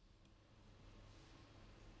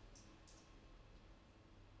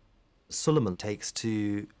 Suleyman takes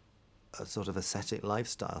to a sort of ascetic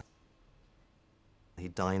lifestyle. He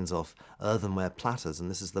dines off earthenware platters,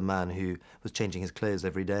 and this is the man who was changing his clothes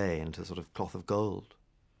every day into sort of cloth of gold.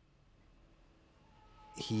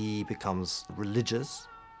 He becomes religious,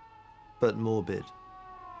 but morbid.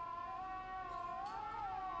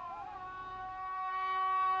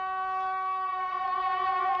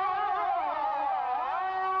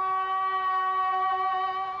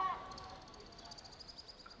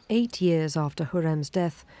 Eight years after Hürrem's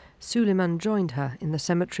death, Suleyman joined her in the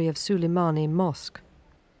cemetery of Süleymaniye Mosque.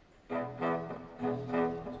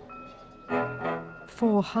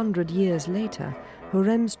 400 years later,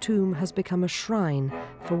 Hürrem's tomb has become a shrine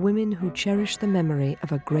for women who cherish the memory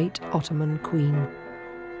of a great Ottoman queen.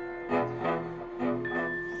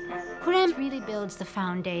 Harem really builds the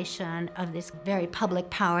foundation of this very public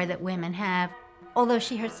power that women have, although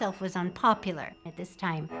she herself was unpopular at this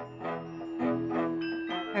time.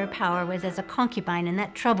 Her power was as a concubine, and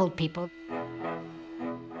that troubled people.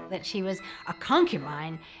 That she was a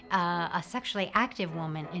concubine, a sexually active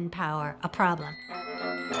woman in power, a problem.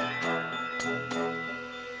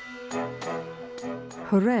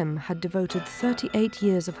 Harem had devoted 38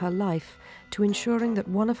 years of her life to ensuring that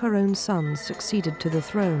one of her own sons succeeded to the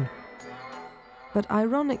throne. But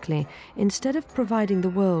ironically, instead of providing the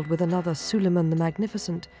world with another Suleyman the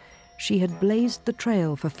Magnificent, she had blazed the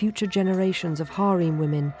trail for future generations of harem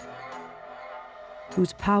women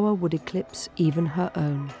whose power would eclipse even her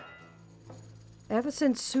own. Ever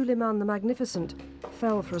since Suleyman the Magnificent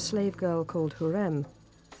fell for a slave girl called Harem,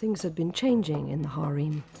 things had been changing in the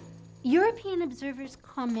harem. European observers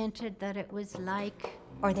commented that it was like,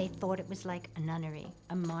 or they thought it was like a nunnery,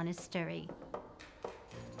 a monastery.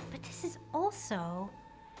 But this is also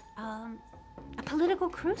a political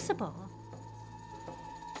crucible.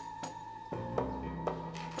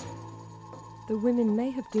 The women may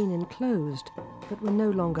have been enclosed, but were no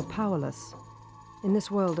longer powerless. In this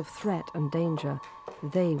world of threat and danger,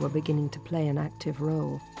 they were beginning to play an active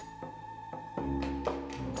role.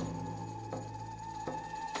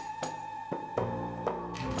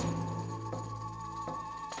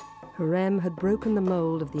 Harem had broken the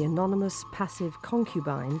mold of the anonymous, passive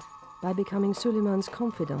concubine by becoming Suleyman's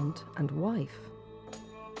confidant and wife.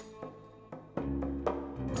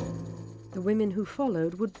 The women who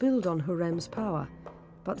followed would build on Harem's power,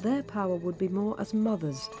 but their power would be more as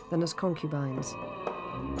mothers than as concubines.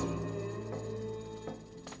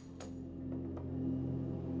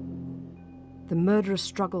 The murderous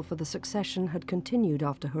struggle for the succession had continued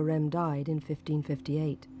after Harem died in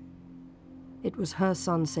 1558. It was her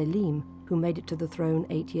son Selim who made it to the throne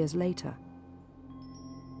 8 years later.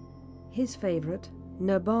 His favourite,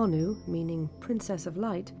 Nurbanu, meaning Princess of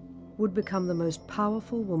Light, would become the most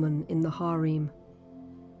powerful woman in the harem.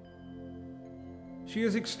 She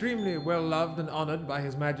is extremely well loved and honored by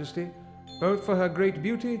His Majesty, both for her great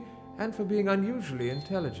beauty and for being unusually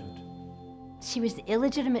intelligent. She was the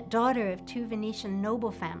illegitimate daughter of two Venetian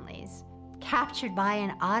noble families, captured by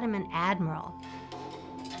an Ottoman admiral.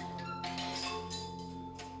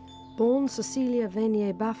 Born Cecilia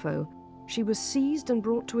Venier Baffo, she was seized and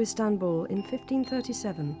brought to Istanbul in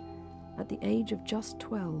 1537 at the age of just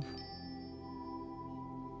 12.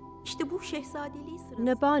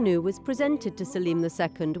 Nurbanu was presented to Selim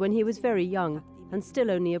II when he was very young and still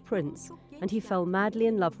only a prince, and he fell madly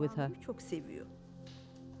in love with her.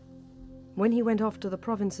 When he went off to the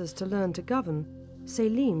provinces to learn to govern,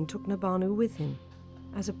 Selim took Nurbanu with him.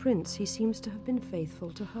 As a prince, he seems to have been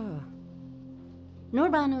faithful to her.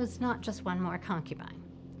 Nurbanu is not just one more concubine.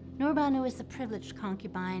 Nurbanu is the privileged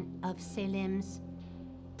concubine of Selim's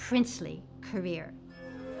princely career.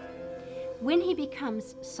 When he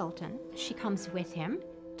becomes sultan, she comes with him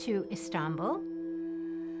to Istanbul.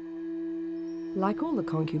 Like all the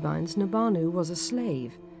concubines, Nurbanu was a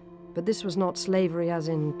slave, but this was not slavery as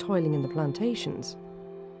in toiling in the plantations.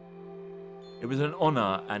 It was an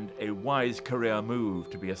honor and a wise career move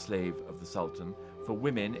to be a slave of the Sultan. For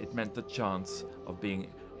women, it meant the chance of being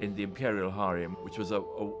in the imperial harem, which was a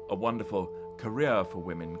wonderful career for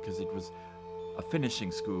women because it was a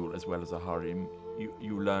finishing school as well as a harem.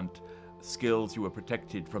 You learnt skills, you were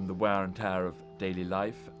protected from the wear and tear of daily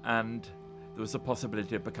life, and there was a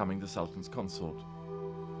possibility of becoming the Sultan's consort.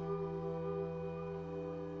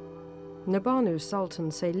 Nurbanu's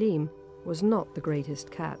Sultan Selim was not the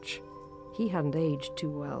greatest catch. He hadn't aged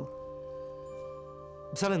too well.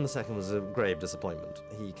 Selim II was a grave disappointment.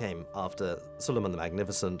 He came after Suleyman the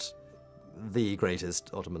Magnificent, the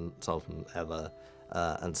greatest Ottoman Sultan ever,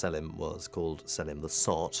 and Selim was called Selim the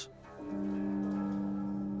Sot.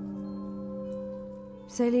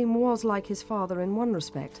 Selim was like his father in one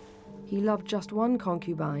respect. He loved just one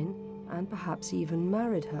concubine and perhaps even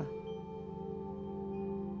married her.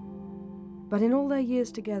 But in all their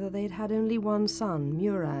years together, they had had only one son,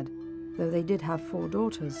 Murad, though they did have 4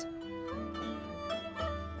 daughters.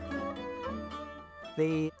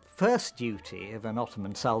 The first duty of an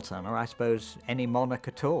Ottoman Sultan, or I suppose any monarch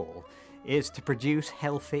at all, is to produce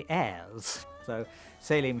healthy heirs. So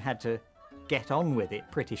Selim had to get on with it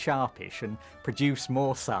pretty sharpish and produce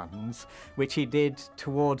more sons, which he did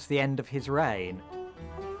towards the end of his reign.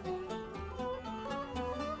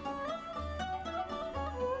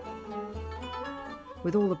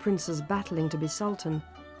 With all the princes battling to be sultan,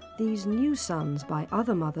 these new sons by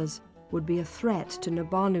other mothers would be a threat to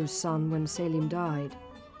Nurbanu's son when Selim died,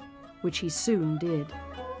 which he soon did.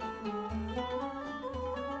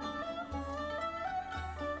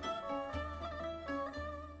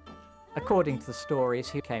 According to the stories,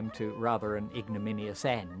 he came to rather an ignominious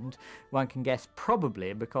end. One can guess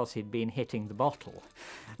probably because he'd been hitting the bottle.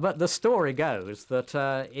 But the story goes that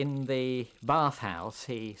in the bathhouse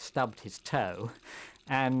he stubbed his toe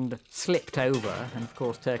and slipped over, and of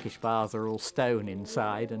course Turkish baths are all stone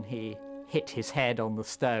inside, and he hit his head on the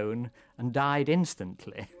stone and died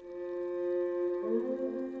instantly.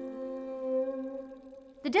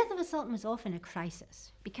 The death of a sultan was often a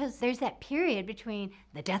crisis because there's that period between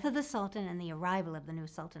the death of the sultan and the arrival of the new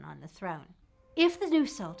sultan on the throne. If the new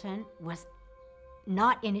sultan was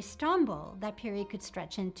not in Istanbul, that period could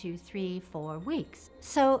stretch into 3-4 weeks.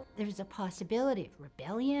 So there's a possibility of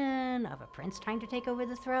rebellion, of a prince trying to take over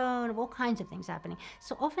the throne, of all kinds of things happening.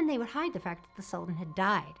 So often they would hide the fact that the sultan had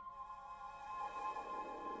died.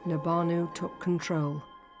 Nurbanu took control.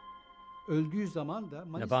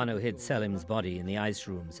 Nurbanu hid Selim's body in the ice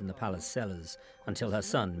rooms in the palace cellars until her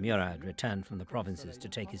son, Murad, returned from the provinces to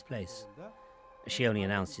take his place. She only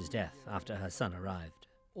announced his death after her son arrived.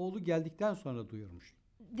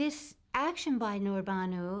 This action by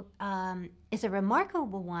Nurbanu is a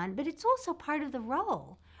remarkable one, but it's also part of the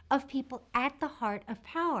role of people at the heart of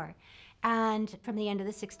power. And from the end of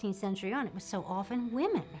the 16th century on, it was so often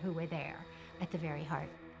women who were there at the very heart.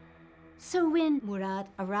 So when Murad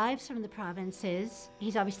arrives from the provinces,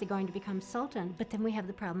 he's obviously going to become sultan, but then we have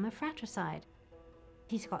the problem of fratricide.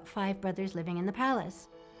 He's got 5 brothers living in the palace.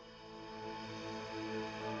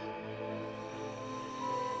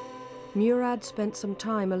 Murad spent some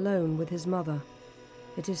time alone with his mother.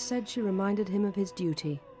 It is said she reminded him of his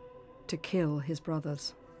duty, to kill his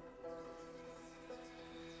brothers.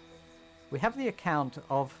 We have the account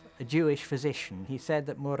of a Jewish physician. He said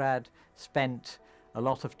that Murad spent a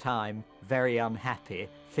lot of time very unhappy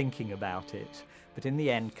thinking about it, but in the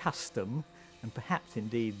end custom, and perhaps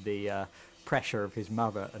indeed the pressure of his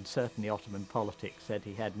mother and certainly Ottoman politics, said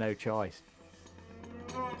he had no choice.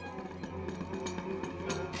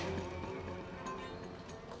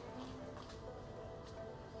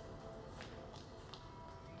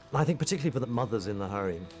 I think particularly for the mothers in the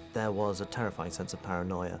harem, there was a terrifying sense of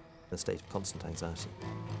paranoia, a state of constant anxiety.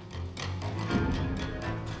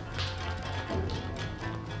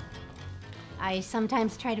 I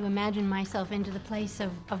sometimes try to imagine myself into the place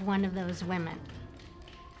of one of those women.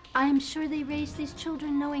 I'm sure they raised these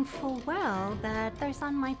children knowing full well that their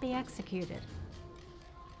son might be executed.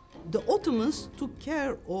 The Ottomans took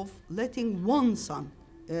care of letting one son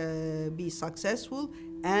be successful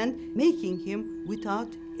and making him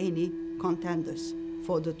without any contenders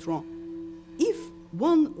for the throne. If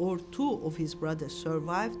one or two of his brothers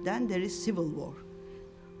survived, then there is civil war.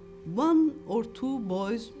 1 or 2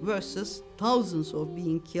 boys versus thousands of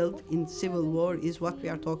being killed in civil war is what we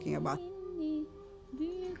are talking about.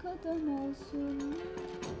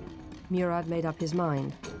 Murad made up his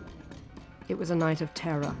mind. It was a night of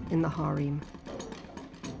terror in the harem.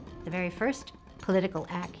 The very first political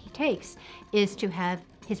act he takes is to have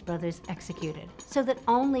his brothers executed, so that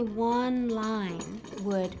only one line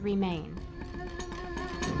would remain.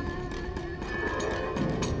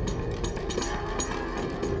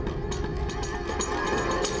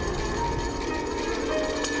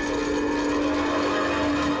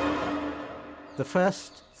 The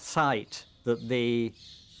first sight that the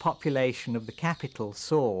population of the capital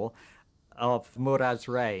saw of Murad's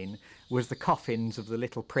reign was the coffins of the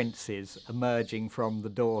little princes emerging from the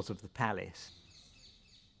doors of the palace.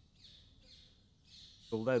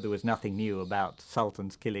 Although there was nothing new about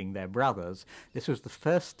sultans killing their brothers, this was the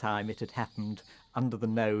first time it had happened under the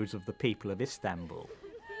nose of the people of Istanbul.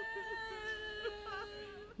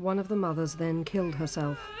 One of the mothers then killed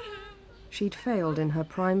herself. She'd failed in her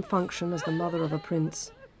prime function as the mother of a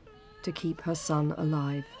prince, to keep her son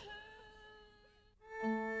alive.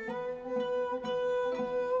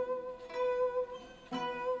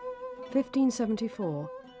 (1574),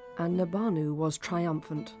 and Nurbanu was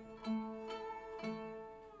triumphant.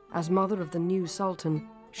 As mother of the new sultan,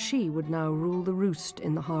 she would now rule the roost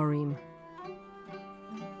in the harem.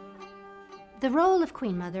 The role of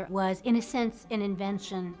Queen Mother was, in a sense, an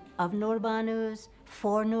invention of Nurbanu's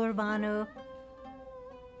for Nurbanu.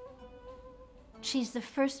 She's the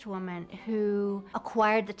first woman who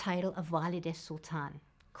acquired the title of Valide Sultan,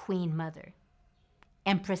 Queen Mother,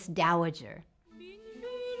 Empress Dowager.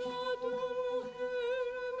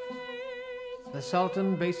 The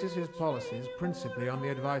Sultan bases his policies principally on the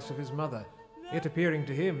advice of his mother, it appearing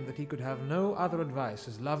to him that he could have no other advice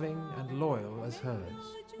as loving and loyal as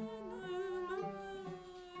hers.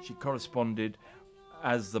 She corresponded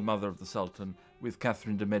as the mother of the Sultan with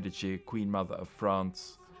Catherine de' Medici, Queen Mother of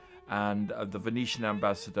France, and the Venetian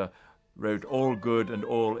ambassador wrote, "All good and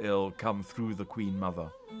all ill come through the Queen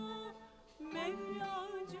Mother."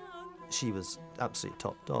 She was absolute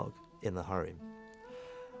top dog in the harem.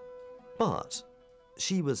 But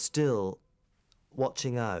she was still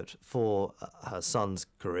watching out for her son's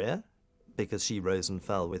career, because she rose and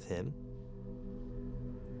fell with him.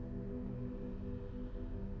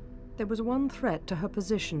 There was one threat to her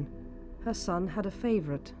position. Her son had a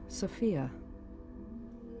favorite, Sophia.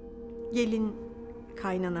 It's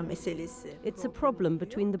a problem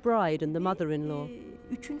between the bride and the mother-in-law.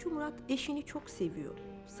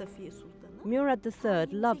 Murad III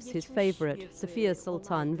loves his favorite, Sophia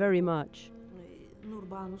Sultan, very much.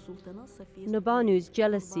 Nurbanu's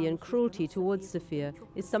jealousy and cruelty towards Sophia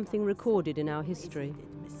is something recorded in our history.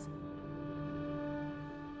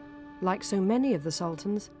 Like so many of the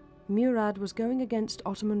sultans, Murad was going against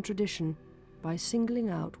Ottoman tradition by singling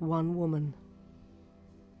out one woman.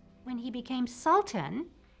 When he became sultan,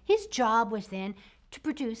 his job was then to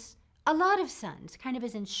produce a lot of sons, kind of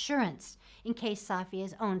as insurance in case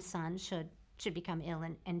Safiya's own son should become ill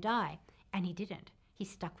and die. And he didn't. He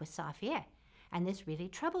stuck with Safiya, and this really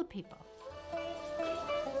troubled people.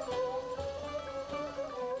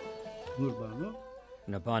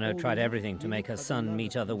 Nurbanu tried everything to make her son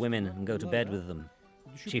meet other women and go to bed with them.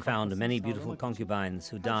 She found many beautiful concubines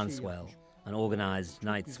who danced well and organized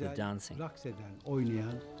nights with dancing.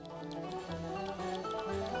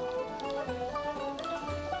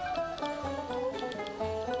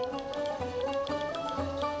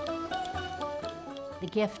 The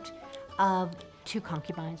gift of 2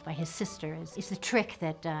 concubines by his sister is the trick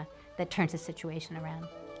that turns the situation around.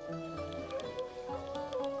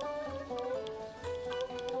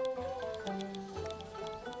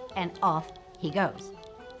 And off he goes.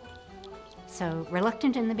 So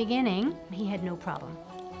reluctant in the beginning, he had no problem.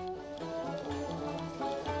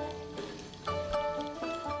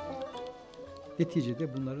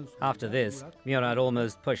 After this, Murad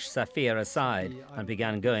almost pushed Safiya aside and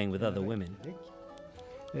began going with other women.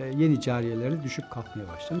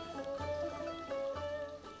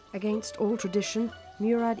 Against all tradition,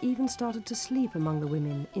 Murad even started to sleep among the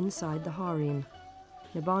women inside the harem.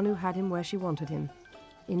 Nurbanu had him where she wanted him,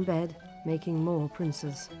 in bed, making more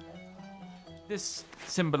princes. This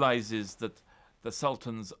symbolizes that the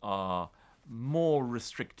sultans are more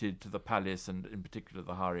restricted to the palace and in particular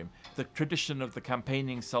the harem. The tradition of the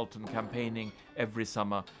campaigning sultan campaigning every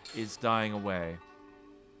summer is dying away.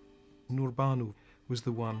 Nurbanu was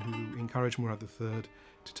the one who encouraged Murad III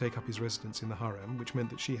to take up his residence in the harem, which meant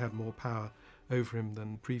that she had more power over him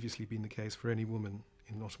than previously been the case for any woman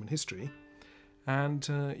in Ottoman history. And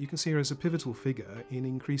you can see her as a pivotal figure in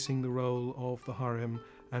increasing the role of the harem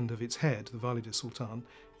and of its head, the Valide Sultan,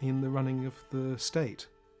 in the running of the state.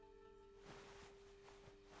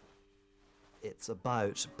 It's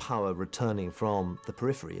about power returning from the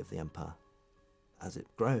periphery of the empire as it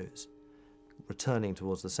grows, returning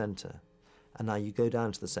towards the centre. And now you go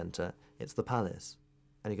down to the centre, it's the palace.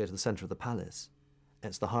 And you go to the centre of the palace,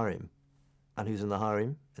 it's the harem. And who's in the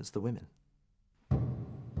harem? It's the women.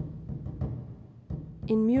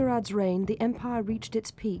 In Murad's reign, the empire reached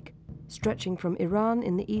its peak, stretching from Iran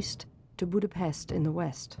in the east to Budapest in the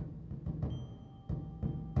west.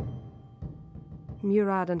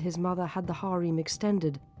 Murad and his mother had the harem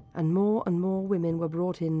extended, and more women were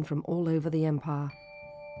brought in from all over the empire.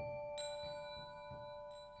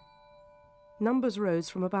 Numbers rose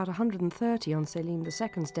from about 130 on Selim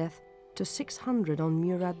II's death to 600 on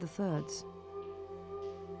Murad III's.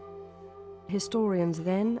 Historians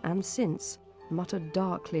then and since muttered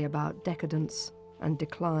darkly about decadence and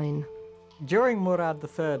decline. During Murad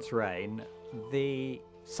III's reign, the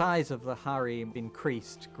size of the harem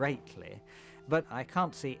increased greatly, but I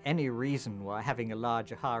can't see any reason why having a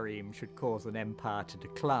larger harem should cause an empire to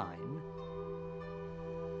decline.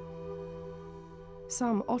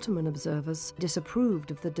 Some Ottoman observers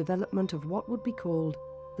disapproved of the development of what would be called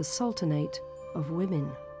the Sultanate of women.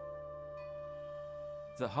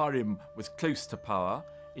 The harem was close to power.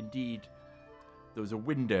 Indeed, there was a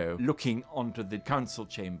window looking onto the council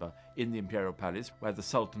chamber in the imperial palace where the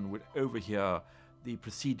sultan would overhear the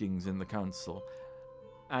proceedings in the council.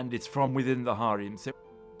 And it's from within the harem, so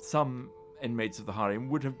some inmates of the harem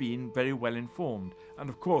would have been very well informed. And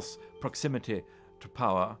of course, proximity to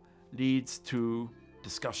power leads to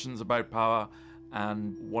discussions about power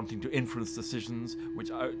and wanting to influence decisions which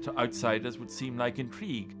to outsiders would seem like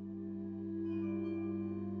intrigue.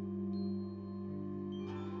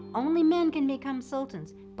 Only men can become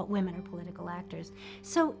sultans, but women are political actors.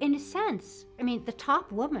 So in a sense, I mean, the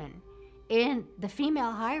top woman in the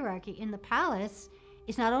female hierarchy in the palace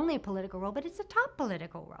is not only a political role, but it's a top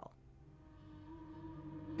political role.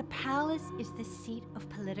 The palace is the seat of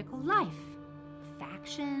political life.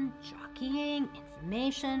 Faction, jockeying,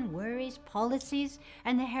 information, worries, policies,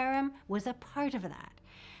 and the harem was a part of that.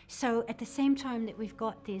 So at the same time that we've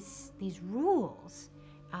got these rules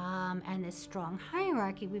and this strong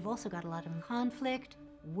hierarchy, we've also got a lot of conflict,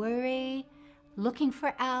 worry, looking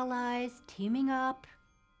for allies, teaming up.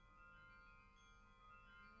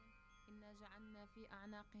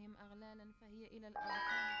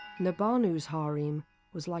 Nurbanu's harem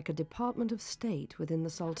was like a department of state within the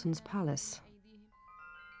Sultan's palace.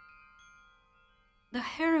 The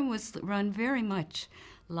harem was run very much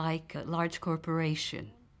like a large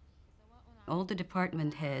corporation. All the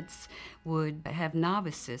department heads would have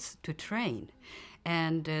novices to train.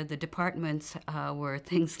 And the departments were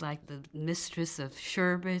things like the mistress of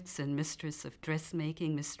sherbets and mistress of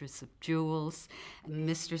dressmaking, mistress of jewels,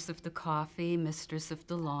 mistress of the coffee, mistress of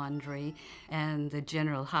the laundry, and the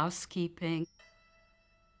general housekeeping.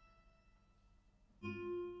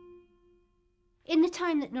 In the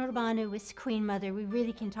time that Nurbanu was Queen Mother, we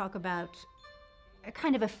really can talk about a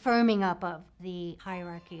kind of a firming up of the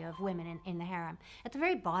hierarchy of women in the harem. At the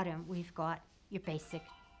very bottom, we've got your basic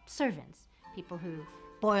servants, people who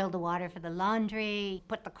boil the water for the laundry,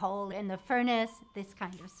 put the coal in the furnace, this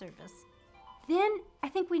kind of service. Then I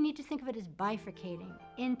think we need to think of it as bifurcating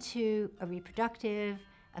into a reproductive,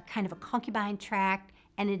 a kind of a concubine tract,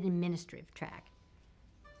 and an administrative tract.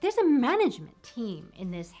 There's a management team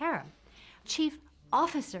in this harem. Chief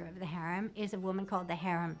officer of the harem is a woman called the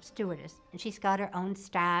harem stewardess, and she's got her own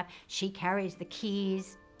staff. She carries the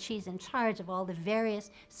keys. She's in charge of all the various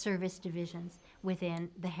service divisions within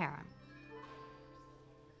the harem.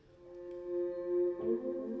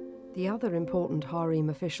 The other important harem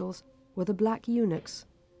officials were the black eunuchs,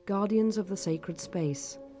 guardians of the sacred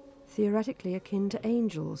space, theoretically akin to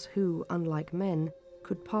angels who, unlike men,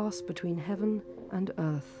 could pass between heaven and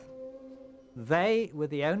earth. They were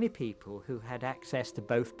the only people who had access to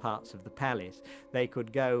both parts of the palace. They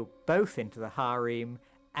could go both into the harem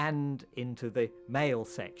and into the male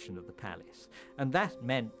section of the palace. And that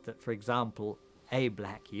meant that, for example, a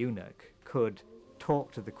black eunuch could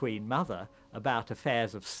talk to the Queen Mother about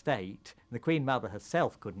affairs of state. The Queen Mother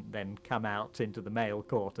herself couldn't then come out into the male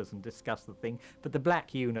quarters and discuss the thing, but the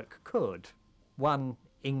black eunuch could. One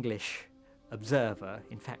English observer,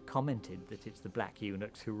 in fact, commented that it's the black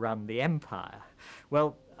eunuchs who run the empire.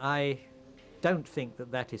 Well, I don't think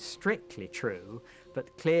that that is strictly true,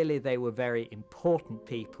 but clearly they were very important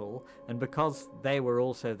people, and because they were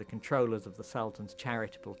also the controllers of the Sultan's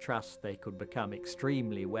charitable trust, they could become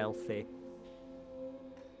extremely wealthy.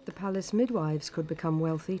 The palace midwives could become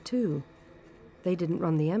wealthy too. They didn't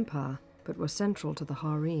run the empire, but were central to the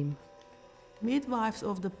harem. Midwives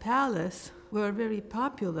of the palace were very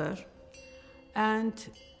popular, and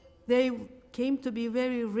they came to be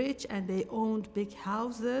very rich, and they owned big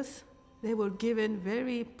houses. They were given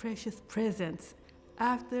very precious presents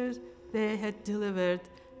after they had delivered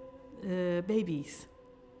babies.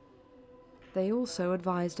 They also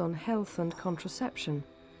advised on health and contraception,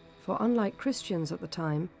 for unlike Christians at the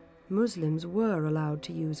time, Muslims were allowed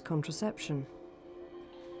to use contraception.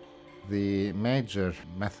 The major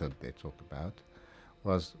method they talk about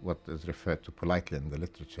was what is referred to politely in the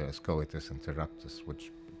literature as coitus interruptus,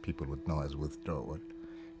 which people would know as withdrawal.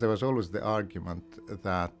 There was always the argument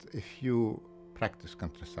that if you practice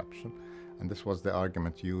contraception, and this was the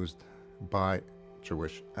argument used by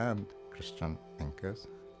Jewish and Christian thinkers,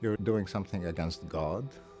 you're doing something against God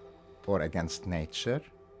or against nature,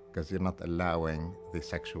 because you're not allowing the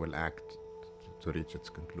sexual act to reach its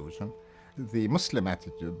conclusion. The Muslim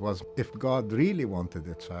attitude was, if God really wanted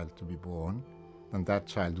a child to be born, then that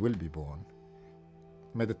child will be born.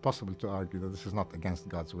 It made it possible to argue that this is not against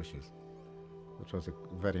God's wishes, which was a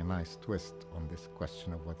very nice twist on this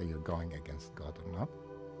question of whether you're going against God or not.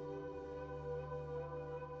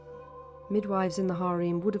 Midwives in the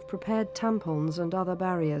harem would have prepared tampons and other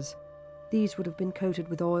barriers. These would have been coated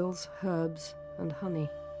with oils, herbs, and honey.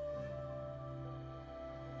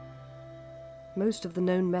 Most of the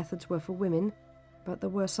known methods were for women, but there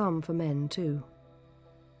were some for men too.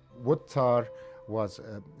 Wood tar was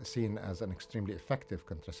seen as an extremely effective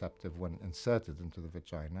contraceptive when inserted into the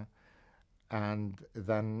vagina, and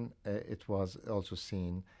then it was also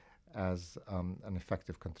seen as an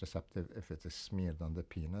effective contraceptive if it is smeared on the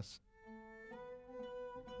penis.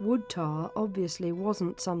 Wood tar obviously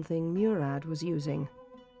wasn't something Murad was using.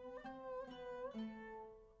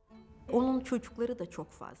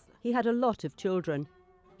 He had a lot of children.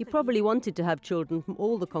 He probably wanted to have children from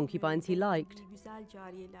all the concubines he liked.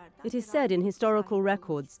 It is said in historical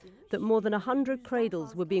records that more than 100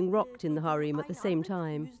 cradles were being rocked in the harem at the same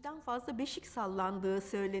time.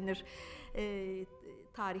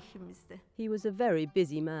 He was a very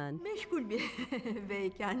busy man.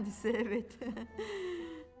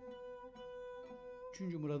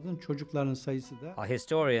 Our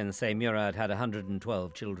historians say Murad had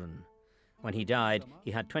 112 children. When he died, he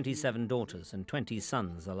had 27 daughters and 20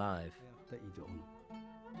 sons alive.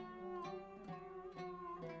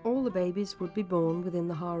 All the babies would be born within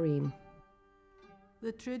the harem.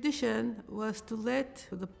 The tradition was to let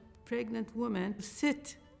the pregnant woman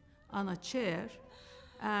sit on a chair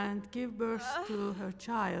and give birth to her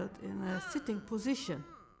child in a sitting position.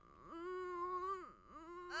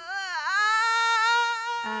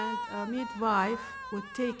 And a midwife would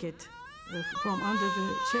take it from under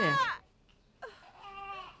the chair.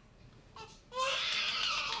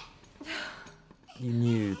 You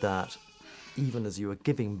knew that even as you were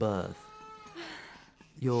giving birth,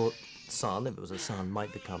 your son, if it was a son,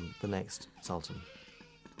 might become the next sultan.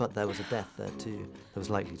 But there was a death there too. There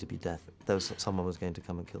was likely to be death. Someone was going to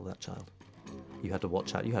come and kill that child. You had to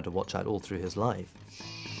watch out. You had to watch out all through his life.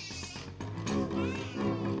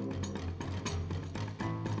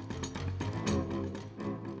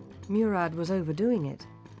 Murad was overdoing it.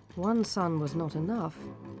 One son was not enough,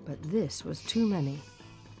 but this was too many.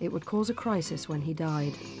 It would cause a crisis when he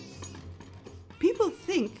died. People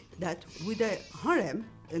think that with a harem,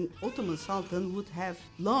 an Ottoman Sultan would have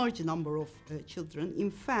large number of children. In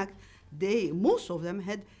fact, most of them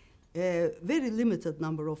had a very limited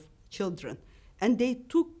number of children, and they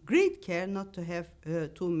took great care not to have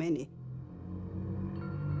too many.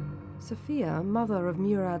 Sophia, mother of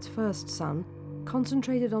Murad's first son,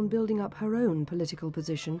 concentrated on building up her own political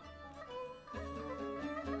position.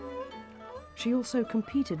 She also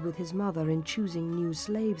competed with his mother in choosing new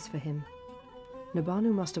slaves for him.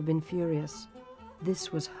 Nabanu must have been furious.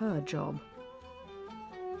 This was her job.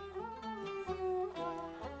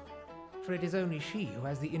 For it is only she who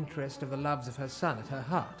has the interest of the loves of her son at her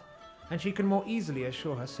heart, and she can more easily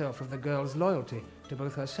assure herself of the girl's loyalty to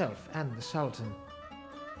both herself and the Sultan.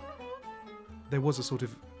 There was a sort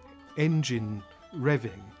of engine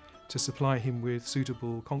revving to supply him with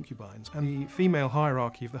suitable concubines. And the female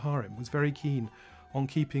hierarchy of the harem was very keen on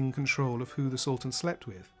keeping control of who the sultan slept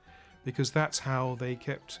with, because that's how they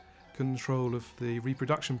kept control of the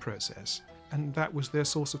reproduction process, and that was their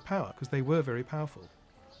source of power, because they were very powerful.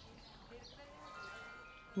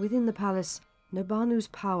 Within the palace, Nubanu's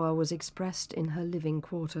power was expressed in her living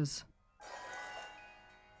quarters.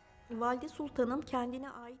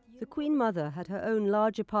 The Queen Mother had her own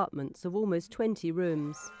large apartments of almost 20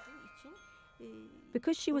 rooms.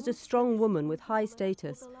 Because she was a strong woman with high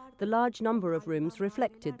status, the large number of rooms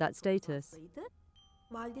reflected that status.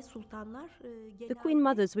 The Queen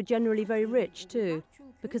Mothers were generally very rich too,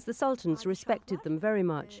 because the sultans respected them very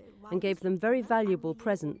much and gave them very valuable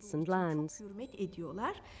presents and lands.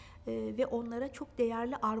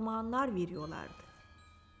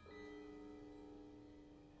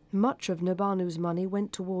 Much of Nubanu's money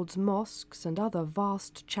went towards mosques and other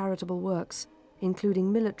vast charitable works,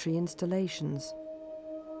 including military installations.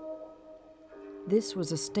 This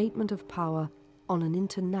was a statement of power on an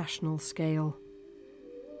international scale.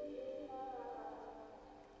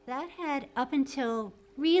 That had, up until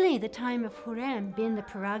really the time of Harem, been the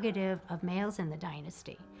prerogative of males in the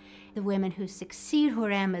dynasty. The women who succeed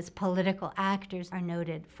Harem as political actors are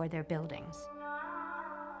noted for their buildings.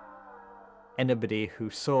 Anybody who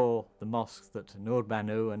saw the mosques that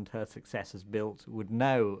Nurbanu and her successors built would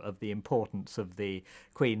know of the importance of the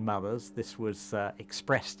Queen Mothers. This was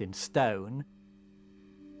expressed in stone.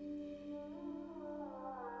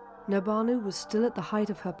 Nurbanu was still at the height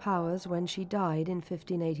of her powers when she died in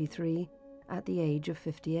 1583 at the age of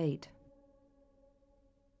 58.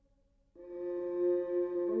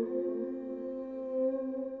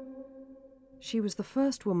 She was the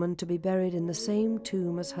first woman to be buried in the same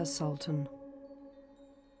tomb as her sultan.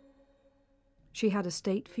 She had a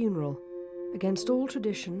state funeral. Against all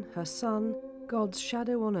tradition, her son, God's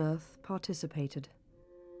shadow on earth, participated.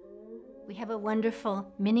 We have a wonderful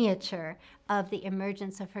miniature of the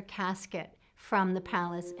emergence of her casket from the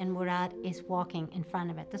palace, and Murad is walking in front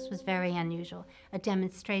of it. This was very unusual, a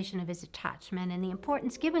demonstration of his attachment and the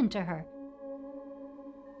importance given to her.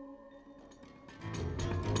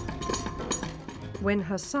 When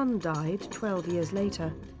her son died 12 years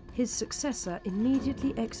later, his successor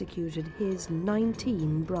immediately executed his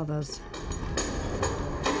 19 brothers.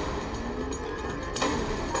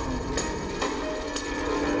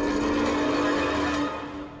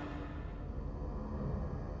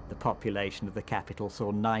 The population of the capital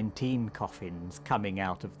saw 19 coffins coming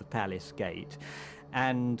out of the palace gate,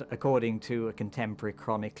 and according to a contemporary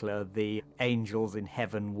chronicler, the angels in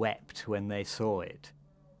heaven wept when they saw it.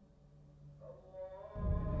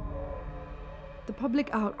 The public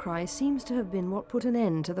outcry seems to have been what put an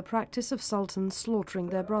end to the practice of sultans slaughtering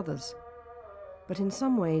their brothers. But in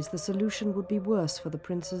some ways the solution would be worse for the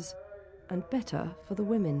princes and better for the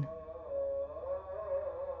women.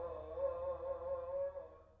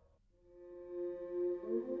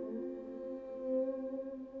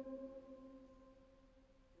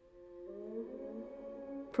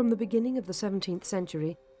 From the beginning of the 17th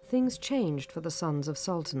century, things changed for the sons of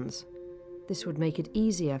sultans. This would make it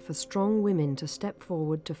easier for strong women to step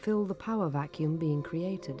forward to fill the power vacuum being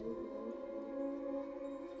created.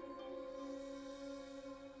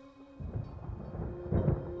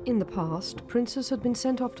 In the past, princes had been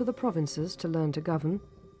sent off to the provinces to learn to govern,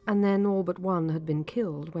 and then all but one had been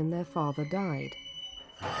killed when their father died.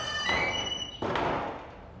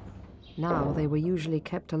 Now they were usually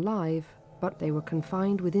kept alive, but they were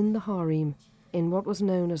confined within the harem, in what was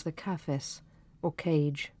known as the kafes, or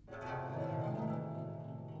cage.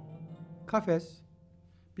 Kafes,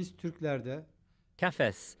 biz Türklerde.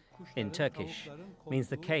 Kafes, in Turkish, means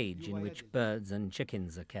the cage in which birds and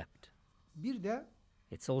chickens are kept.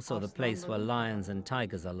 It's also the place where lions and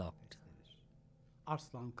tigers are locked.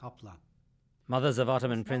 Arslan, kaplan. Mothers of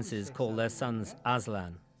Ottoman princes call their sons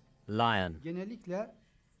Aslan, lion. Genellikle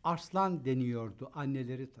arslan deniyordu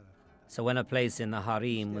anneleri tarafından. So when a place in the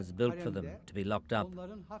harem was built for them to be locked up,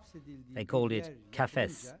 they called it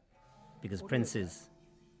kafes, because princes,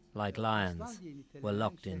 like lions, were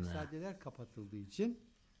locked in there.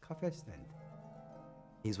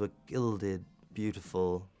 These were gilded,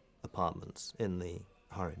 beautiful apartments in the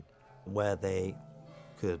harem, where they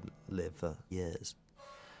could live for years,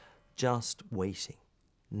 just waiting,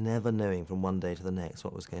 never knowing from one day to the next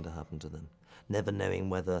what was going to happen to them, never knowing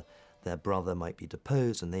whether their brother might be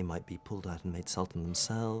deposed and they might be pulled out and made sultan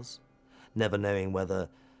themselves, never knowing whether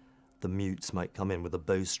the mutes might come in with a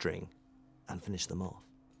bowstring and finish them off.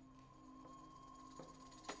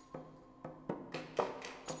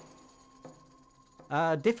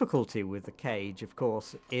 Difficulty with the cage, of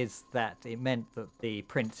course, is that it meant that the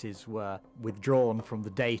princes were withdrawn from the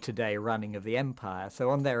day-to-day running of the empire, so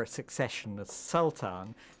on their succession as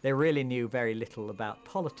sultan, they really knew very little about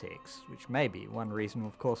politics, which may be one reason,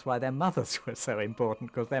 of course, why their mothers were so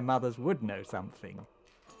important, because their mothers would know something.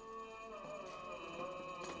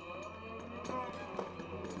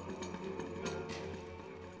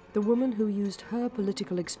 The woman who used her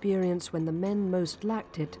political experience when the men most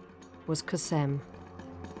lacked it was Kasem.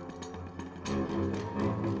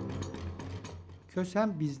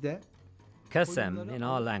 Kösem bizde. Kasem, in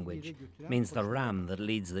our language, means the ram that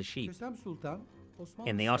leads the sheep. Kösem Sultan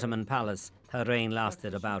In the Ottoman palace, her reign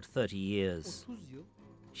lasted about 30 years. 30 yıl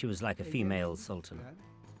She was like a female sultan.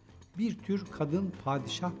 bir tür kadın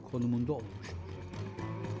padişah konumunda olmuştur.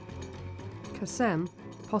 Kasem,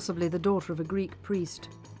 possibly the daughter of a Greek priest,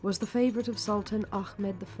 was the favourite of Sultan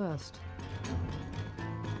Ahmed I.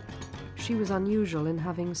 She was unusual in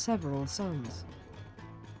having several sons.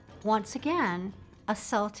 Once again, a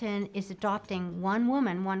sultan is adopting one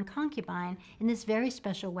woman, one concubine, in this very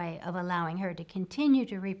special way of allowing her to continue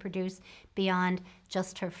to reproduce beyond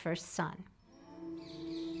just her first son.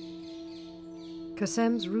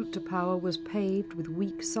 Kasem's route to power was paved with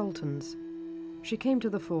weak sultans. She came to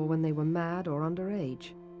the fore when they were mad or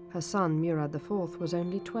underage. Her son, Murad IV, was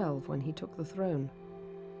only 12 when he took the throne.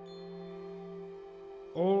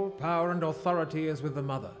 All power and authority is with the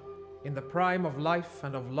mother, in the prime of life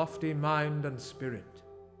and of lofty mind and spirit.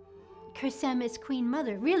 Kasem as Queen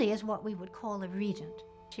Mother really is what we would call a regent.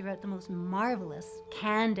 She wrote the most marvelous,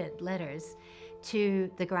 candid letters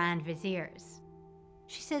to the Grand Viziers.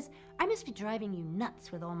 She says, I must be driving you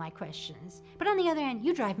nuts with all my questions, but on the other hand,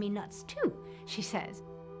 you drive me nuts too, she says.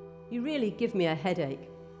 You really give me a headache,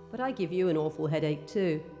 but I give you an awful headache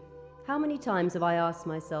too. How many times have I asked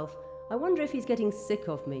myself, I wonder if he's getting sick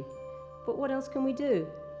of me. But what else can we do?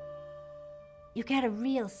 You get a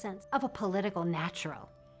real sense of a political natural.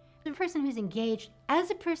 The person who's engaged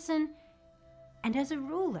as a person and as a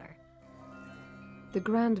ruler. The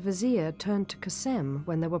Grand Vizier turned to Kasem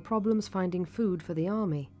when there were problems finding food for the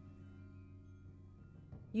army.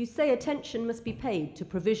 You say attention must be paid to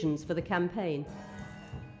provisions for the campaign.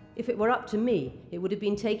 If it were up to me, it would have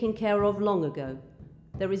been taken care of long ago.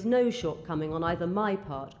 There is no shortcoming on either my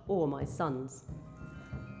part or my son's.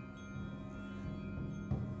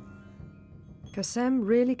 Kasem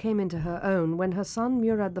really came into her own when her son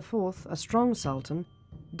Murad IV, a strong sultan,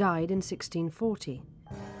 died in 1640.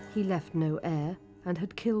 He left no heir and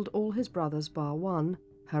had killed all his brothers bar one,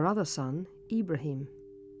 her other son, Ibrahim.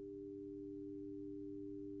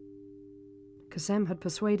 Kasem had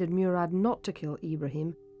persuaded Murad not to kill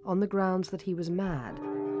Ibrahim on the grounds that he was mad.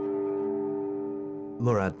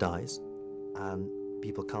 Murad dies, and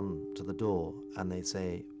people come to the door and they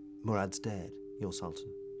say, Murad's dead, your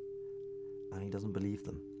sultan. And he doesn't believe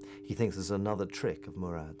them. He thinks there's another trick of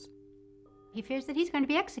Murad's. He fears that he's going to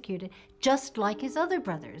be executed, just like his other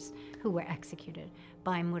brothers who were executed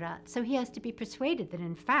by Murad. So he has to be persuaded that,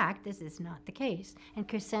 in fact, this is not the case. And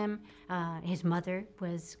Kasem, his mother,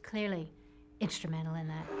 was clearly instrumental in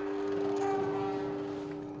that.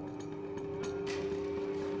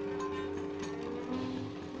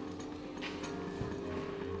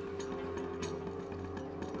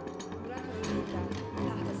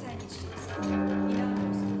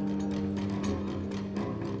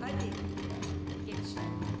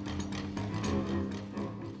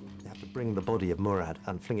 Bring the body of Murad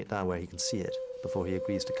and fling it down where he can see it before he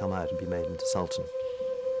agrees to come out and be made into sultan.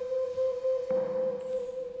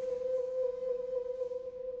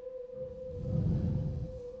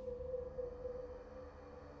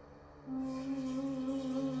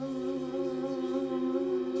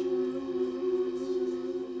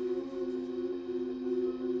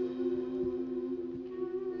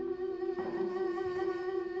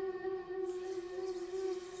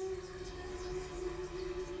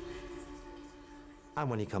 And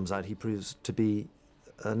when he comes out, he proves to be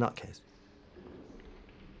a nutcase.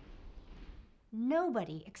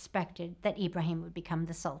 Nobody expected that Ibrahim would become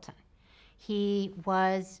the Sultan. He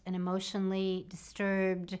was an emotionally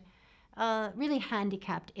disturbed, really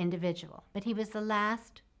handicapped individual, but he was the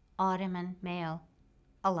last Ottoman male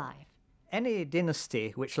alive. Any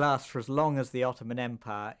dynasty which lasts for as long as the Ottoman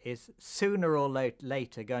Empire is sooner or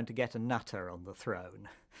later going to get a nutter on the throne.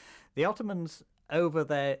 The Ottomans over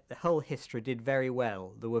their whole history did very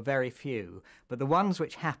well. There were very few, but the ones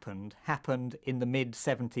which happened in the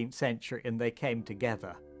mid-17th century, and they came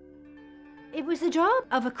together. It was the job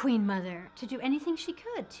of a queen mother to do anything she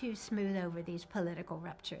could to smooth over these political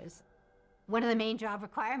ruptures. One of the main job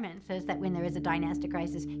requirements is that when there is a dynastic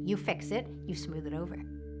crisis, you fix it, you smooth it over.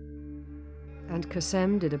 And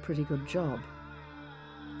Kasem did a pretty good job.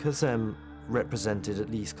 Kasem represented at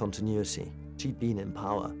least continuity. She'd been in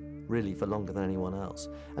power, really, for longer than anyone else,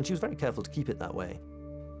 and she was very careful to keep it that way.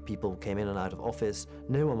 People came in and out of office.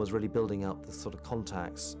 No one was really building up the sort of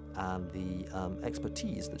contacts and the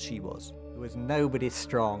expertise that she was. There was nobody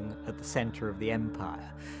strong at the centre of the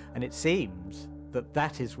empire, and it seems that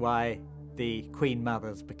that is why the Queen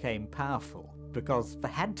Mothers became powerful, because there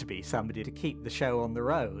had to be somebody to keep the show on the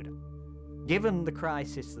road. Given the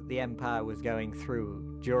crisis that the empire was going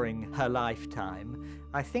through during her lifetime,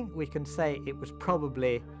 I think we can say it was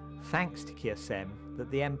probably thanks to Kasem that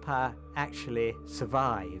the empire actually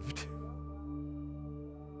survived.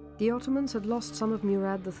 The Ottomans had lost some of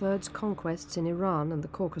Murad III's conquests in Iran and the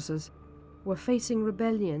Caucasus, were facing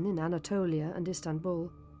rebellion in Anatolia and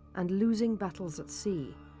Istanbul, and losing battles at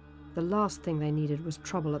sea. The last thing they needed was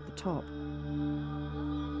trouble at the top.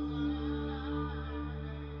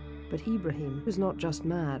 But Ibrahim was not just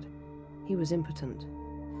mad, he was impotent.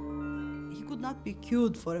 He could not be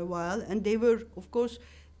cured for a while, and they were, of course,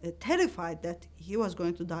 terrified that he was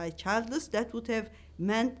going to die childless. That would have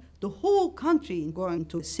meant the whole country going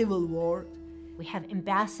to civil war. We have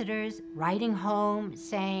ambassadors writing home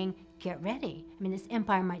saying, get ready. I mean, this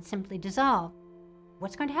empire might simply dissolve.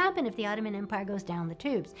 What's going to happen if the Ottoman Empire goes down the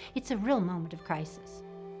tubes? It's a real moment of crisis.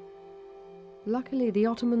 Luckily, the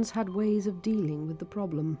Ottomans had ways of dealing with the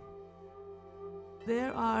problem.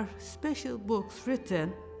 There are special books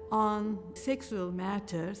written on sexual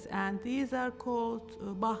matters, and these are called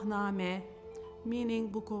Bahname, meaning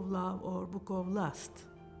Book of Love or Book of Lust.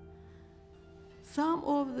 Some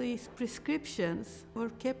of these prescriptions were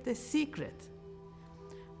kept a secret,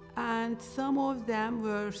 and some of them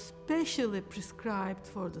were specially prescribed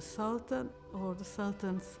for the Sultan or the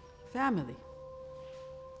Sultan's family.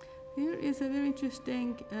 Here is a very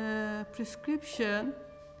interesting prescription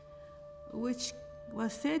which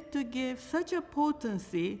was said to give such a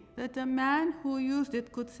potency that a man who used it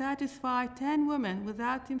could satisfy 10 women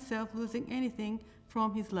without himself losing anything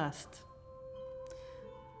from his lust.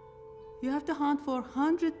 You have to hunt for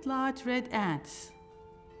 100 large red ants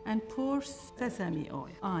and pour sesame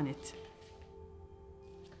oil on it.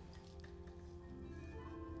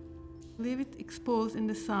 Leave it exposed in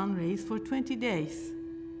the sun rays for 20 days.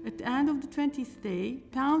 At the end of the 20th day,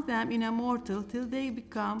 pound them in a mortar till they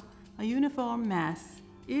become a uniform mass.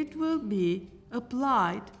 It will be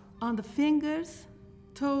applied on the fingers,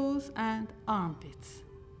 toes, and armpits.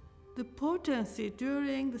 The potency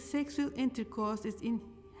during the sexual intercourse is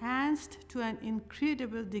enhanced to an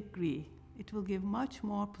incredible degree. It will give much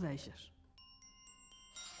more pleasure.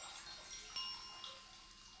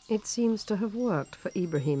 It seems to have worked for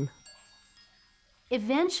Ibrahim.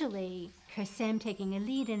 Eventually, Kasem taking a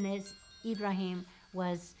lead in this, Ibrahim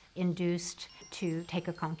was induced to take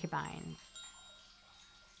a concubine.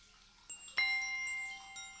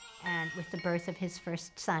 And with the birth of his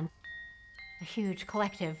first son, a huge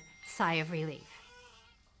collective sigh of relief.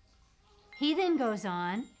 He then goes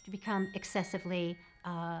on to become excessively,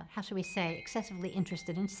 how shall we say, excessively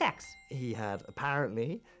interested in sex. He had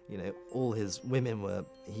apparently, all his women were,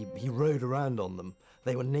 he rode around on them.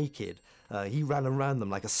 They were naked. He ran around them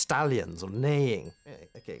like a stallion, sort of neighing.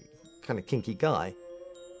 Okay, kind of kinky guy.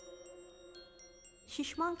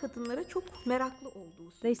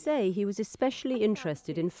 They say he was especially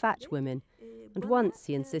interested in fat women, and once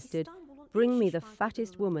he insisted, "Bring me the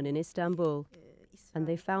fattest woman in Istanbul." And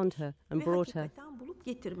they found her and brought her.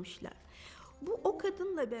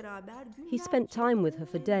 He spent time with her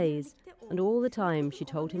for days, and all the time she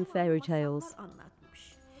told him fairy tales.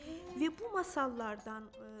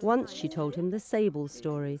 Once she told him the sable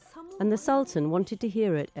story, and the Sultan wanted to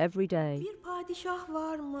hear it every day.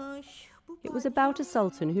 It was about a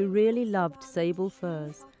sultan who really loved sable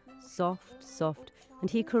furs, soft, soft, and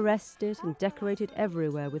he caressed it and decorated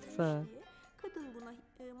everywhere with fur.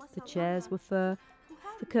 The chairs were fur,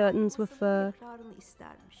 the curtains were fur.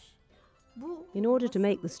 In order to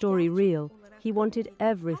make the story real, he wanted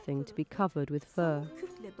everything to be covered with fur.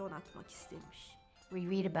 We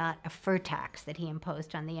read about a fur tax that he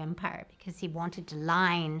imposed on the empire because he wanted to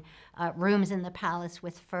line rooms in the palace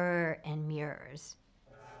with fur and mirrors.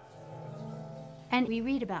 And we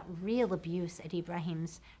read about real abuse at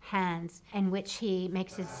Ibrahim's hands, in which he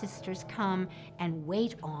makes his sisters come and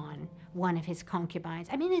wait on one of his concubines.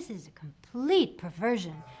 I mean, this is a complete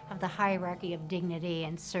perversion of the hierarchy of dignity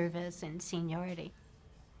and service and seniority.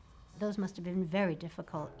 Those must have been very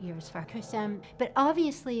difficult years for Kasem. But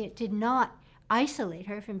obviously it did not isolate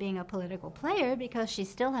her from being a political player, because she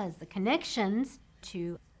still has the connections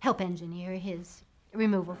to help engineer his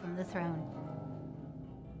removal from the throne.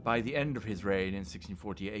 By the end of his reign in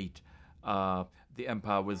 1648, The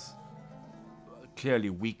empire was clearly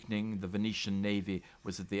weakening. The Venetian navy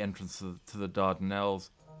was at the entrance to the Dardanelles.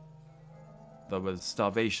 There was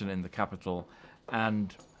starvation in the capital,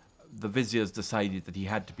 and the viziers decided that he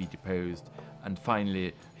had to be deposed, and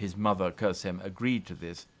finally his mother, Kösem, agreed to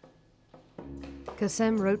this.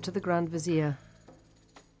 Kösem wrote to the Grand Vizier,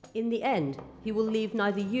 "In the end, he will leave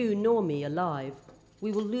neither you nor me alive.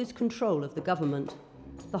 We will lose control of the government.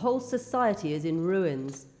 The whole society is in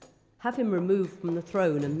ruins. Have him removed from the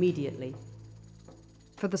throne immediately."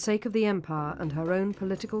 For the sake of the empire and her own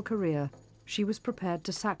political career, she was prepared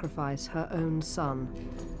to sacrifice her own son.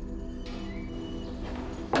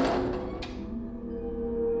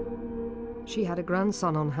 She had a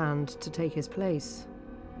grandson on hand to take his place.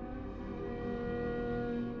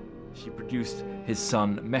 She produced his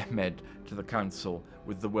son Mehmed to the council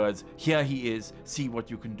with the words, "Here he is, see what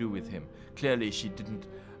you can do with him." Clearly she didn't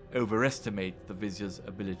overestimate the vizier's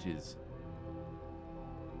abilities.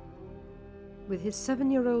 With his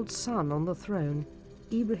 7-year-old son on the throne,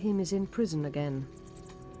 Ibrahim is in prison again.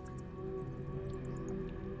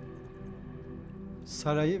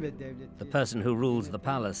 The person who rules the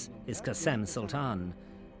palace is Kösem Sultan,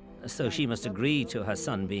 so she must agree to her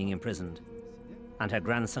son being imprisoned and her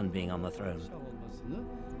grandson being on the throne.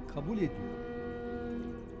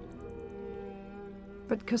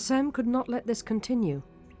 But Kösem could not let this continue.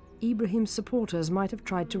 Ibrahim's supporters might have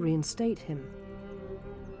tried to reinstate him.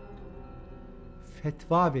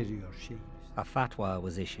 A fatwa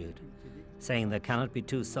was issued, saying there cannot be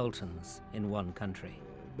two sultans in one country.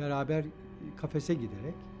 The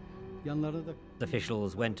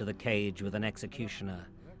officials went to the cage with an executioner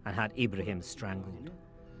and had Ibrahim strangled.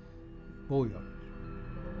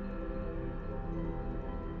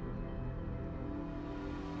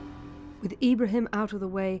 With Ibrahim out of the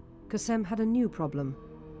way, Kösem had a new problem.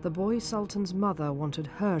 The boy sultan's mother wanted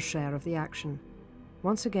her share of the action.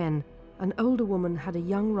 Once again, an older woman had a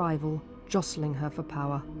young rival jostling her for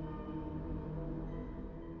power.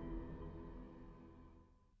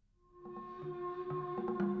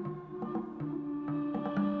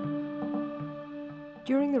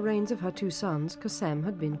 During the reigns of her two sons, Kösem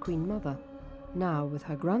had been Queen Mother. Now, with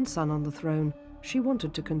her grandson on the throne, she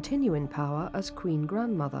wanted to continue in power as Queen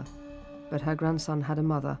Grandmother. But her grandson had a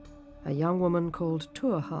mother, a young woman called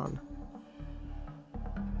Turhan.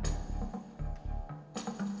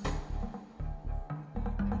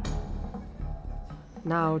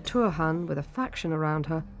 Now Turhan, with a faction around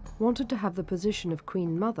her, wanted to have the position of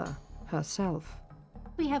Queen Mother herself.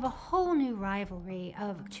 We have a whole new rivalry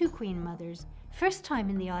of two queen mothers. First time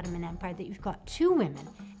in the Ottoman Empire that you've got two women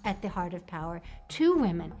at the heart of power, two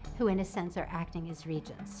women who in a sense are acting as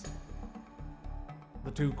regents.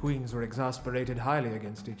 The two queens were exasperated highly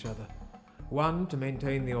against each other. One to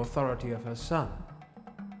maintain the authority of her son,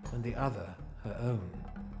 and the other her own.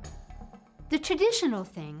 The traditional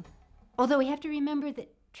thing, although we have to remember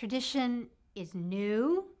that tradition is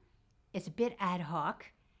new, it's a bit ad hoc,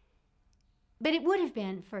 but it would have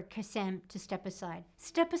been for Kösem to step aside.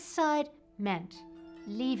 Step aside meant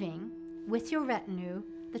leaving with your retinue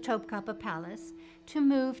the Topkapi Palace to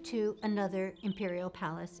move to another imperial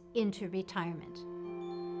palace into retirement.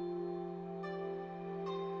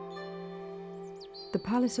 The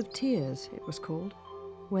Palace of Tears, it was called,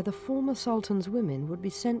 where the former sultan's women would be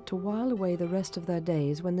sent to while away the rest of their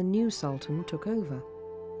days when the new sultan took over.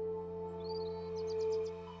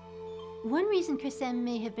 One reason Kösem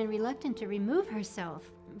may have been reluctant to remove herself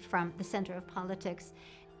from the center of politics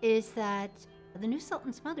is that the new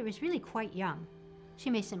sultan's mother was really quite young. She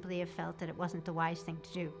may simply have felt that it wasn't the wise thing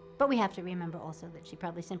to do. But we have to remember also that she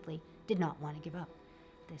probably simply did not want to give up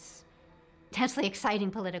this intensely exciting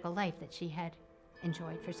political life that she had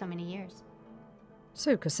enjoyed for so many years.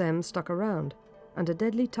 So Kösem stuck around, and a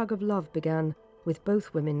deadly tug of love began, with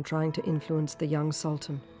both women trying to influence the young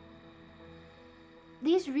sultan.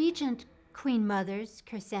 These regent queen mothers,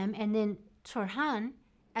 Kösem and then Turhan,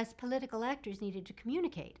 as political actors needed to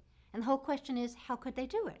communicate. And the whole question is, how could they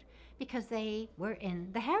do it? Because they were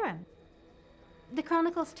in the harem. The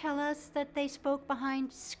chronicles tell us that they spoke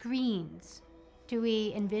behind screens. Do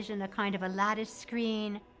we envision a kind of a lattice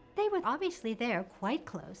screen? They were obviously there, quite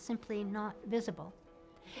close, simply not visible.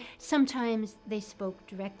 Sometimes they spoke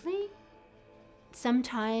directly.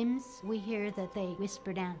 Sometimes we hear that they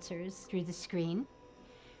whispered answers through the screen.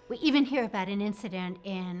 We even hear about an incident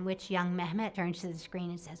in which young Mehmet turns to the screen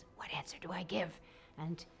and says, "What answer do I give?"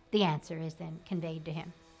 And the answer is then conveyed to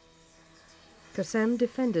him. Kösem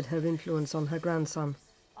defended her influence on her grandson.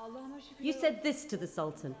 You said this to the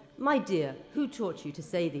Sultan. My dear, who taught you to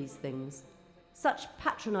say these things? Such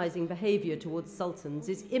patronizing behavior towards sultans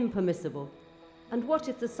is impermissible. And what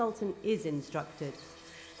if the Sultan is instructed?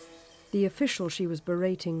 The official she was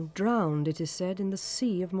berating drowned, it is said, in the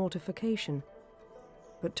sea of mortification.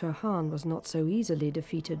 But Turhan was not so easily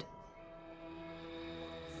defeated.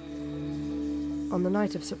 On the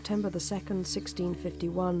night of September the 2nd,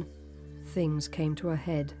 1651, things came to a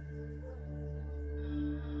head.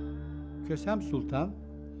 Kösem Sultan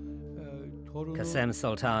Kasem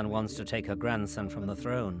Sultan wants to take her grandson from the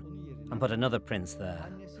throne and put another prince there,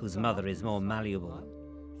 whose mother is more malleable.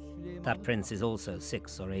 That prince is also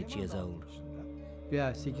 6 or 8 years old.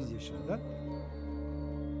 veya 8 yaşında.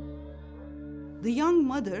 The young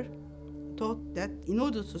mother thought that in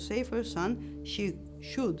order to save her son, she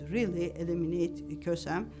should really eliminate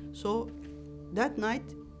Kösem. So that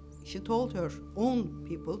night, she told her own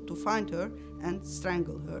people to find her and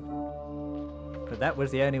strangle her. But that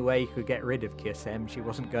was the only way you could get rid of Kösem. She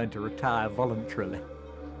wasn't going to retire voluntarily.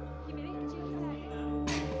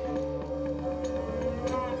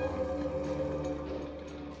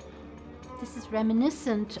 This is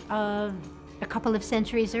reminiscent of a couple of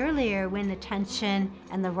centuries earlier when the tension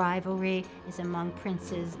and the rivalry is among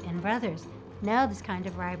princes and brothers. Now this kind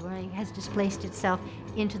of rivalry has displaced itself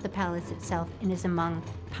into the palace itself and is among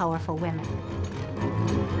powerful women.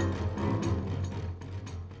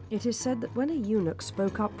 It is said that when a eunuch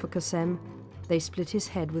spoke up for Kösem, they split his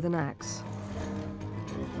head with an axe.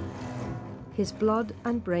 His blood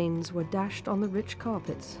and brains were dashed on the rich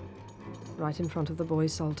carpets, right in front of the boy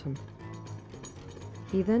sultan.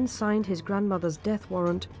 He then signed his grandmother's death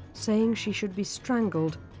warrant, saying she should be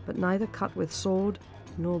strangled, but neither cut with sword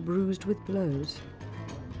nor bruised with blows.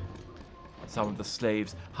 Some of the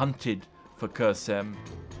slaves hunted for Kösem.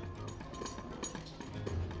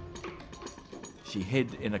 She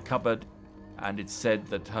hid in a cupboard, and it's said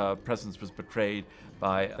that her presence was betrayed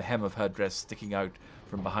by the hem of her dress sticking out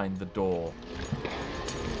from behind the door.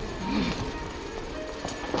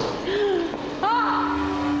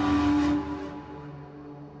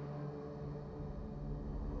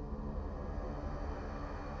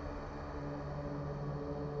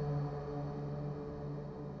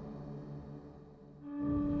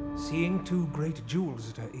 Seeing 2 great jewels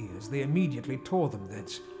at her ears, they immediately tore them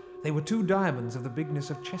thence. They were 2 diamonds of the bigness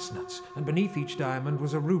of chestnuts, and beneath each diamond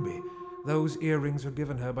was a ruby. Those earrings were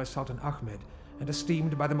given her by Sultan Ahmed, and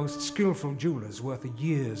esteemed by the most skillful jewelers worth a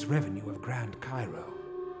year's revenue of Grand Cairo.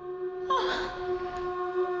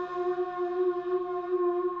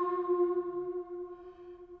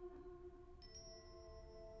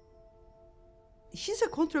 She's a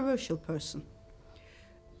controversial person.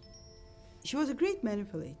 She was a great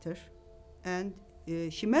manipulator, and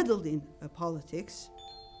she meddled in politics.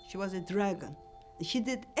 She was a dragon. She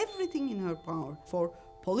did everything in her power for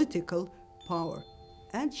political power,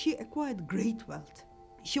 and she acquired great wealth.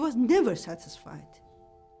 She was never satisfied.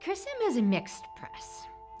 Kösem has a mixed press.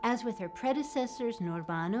 As with her predecessors,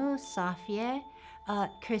 Nurbanu, Safiye,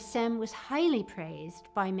 Kösem was highly praised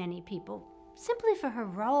by many people, simply for her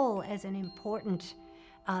role as an important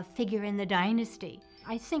figure in the dynasty.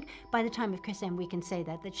 I think by the time of Kösem we can say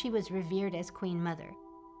that she was revered as Queen Mother.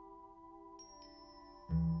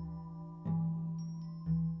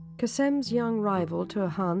 Kösem's young rival,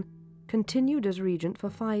 Turhan, continued as regent for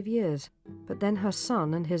 5 years, but then her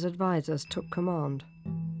son and his advisors took command.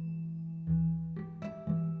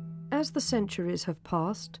 As the centuries have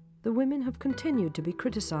passed, the women have continued to be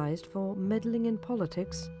criticized for meddling in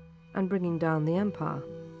politics and bringing down the empire.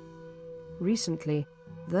 Recently,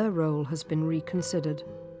 their role has been reconsidered.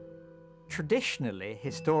 Traditionally,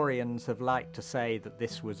 historians have liked to say that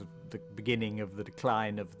this was the beginning of the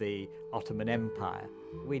decline of the Ottoman Empire.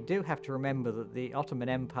 We do have to remember that the Ottoman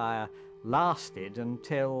Empire lasted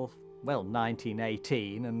until, well,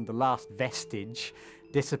 1918, and the last vestige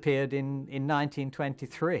disappeared in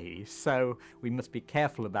 1923. So we must be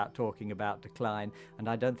careful about talking about decline, and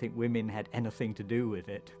I don't think women had anything to do with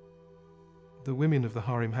it. The women of the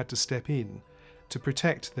harem had to step in to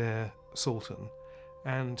protect their sultan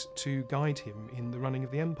and to guide him in the running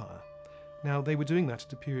of the empire. Now, they were doing that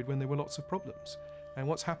at a period when there were lots of problems. And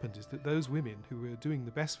what's happened is that those women who were doing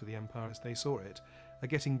the best for the empire as they saw it are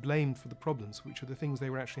getting blamed for the problems, which are the things they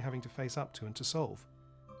were actually having to face up to and to solve.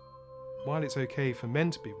 While it's okay for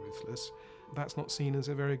men to be ruthless, that's not seen as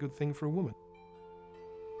a very good thing for a woman.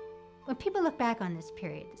 When people look back on this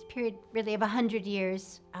period really of 100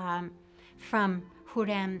 years from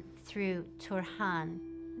Harem through Turhan,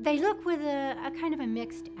 they look with a kind of a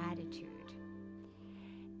mixed attitude.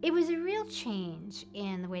 It was a real change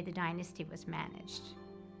in the way the dynasty was managed.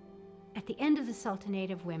 At the end of the Sultanate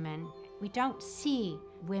of women, we don't see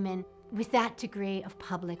women with that degree of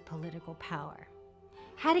public political power.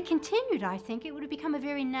 Had it continued, I think it would have become a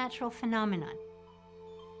very natural phenomenon.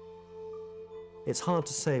 It's hard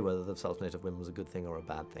to say whether the Sultanate of Women was a good thing or a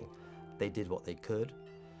bad thing. They did what they could.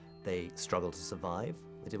 They struggled to survive.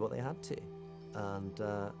 They did what they had to. And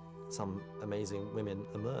some amazing women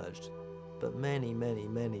emerged. But many, many,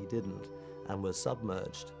 many didn't and were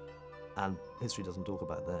submerged. And history doesn't talk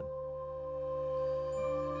about them.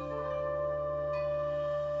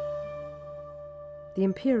 The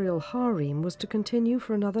imperial harem was to continue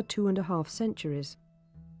for another 2.5 centuries.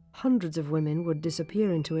 Hundreds of women would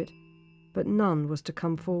disappear into it, but none was to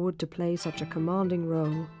come forward to play such a commanding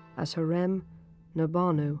role as Harem,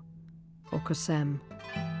 Nurbanu, or Qasem.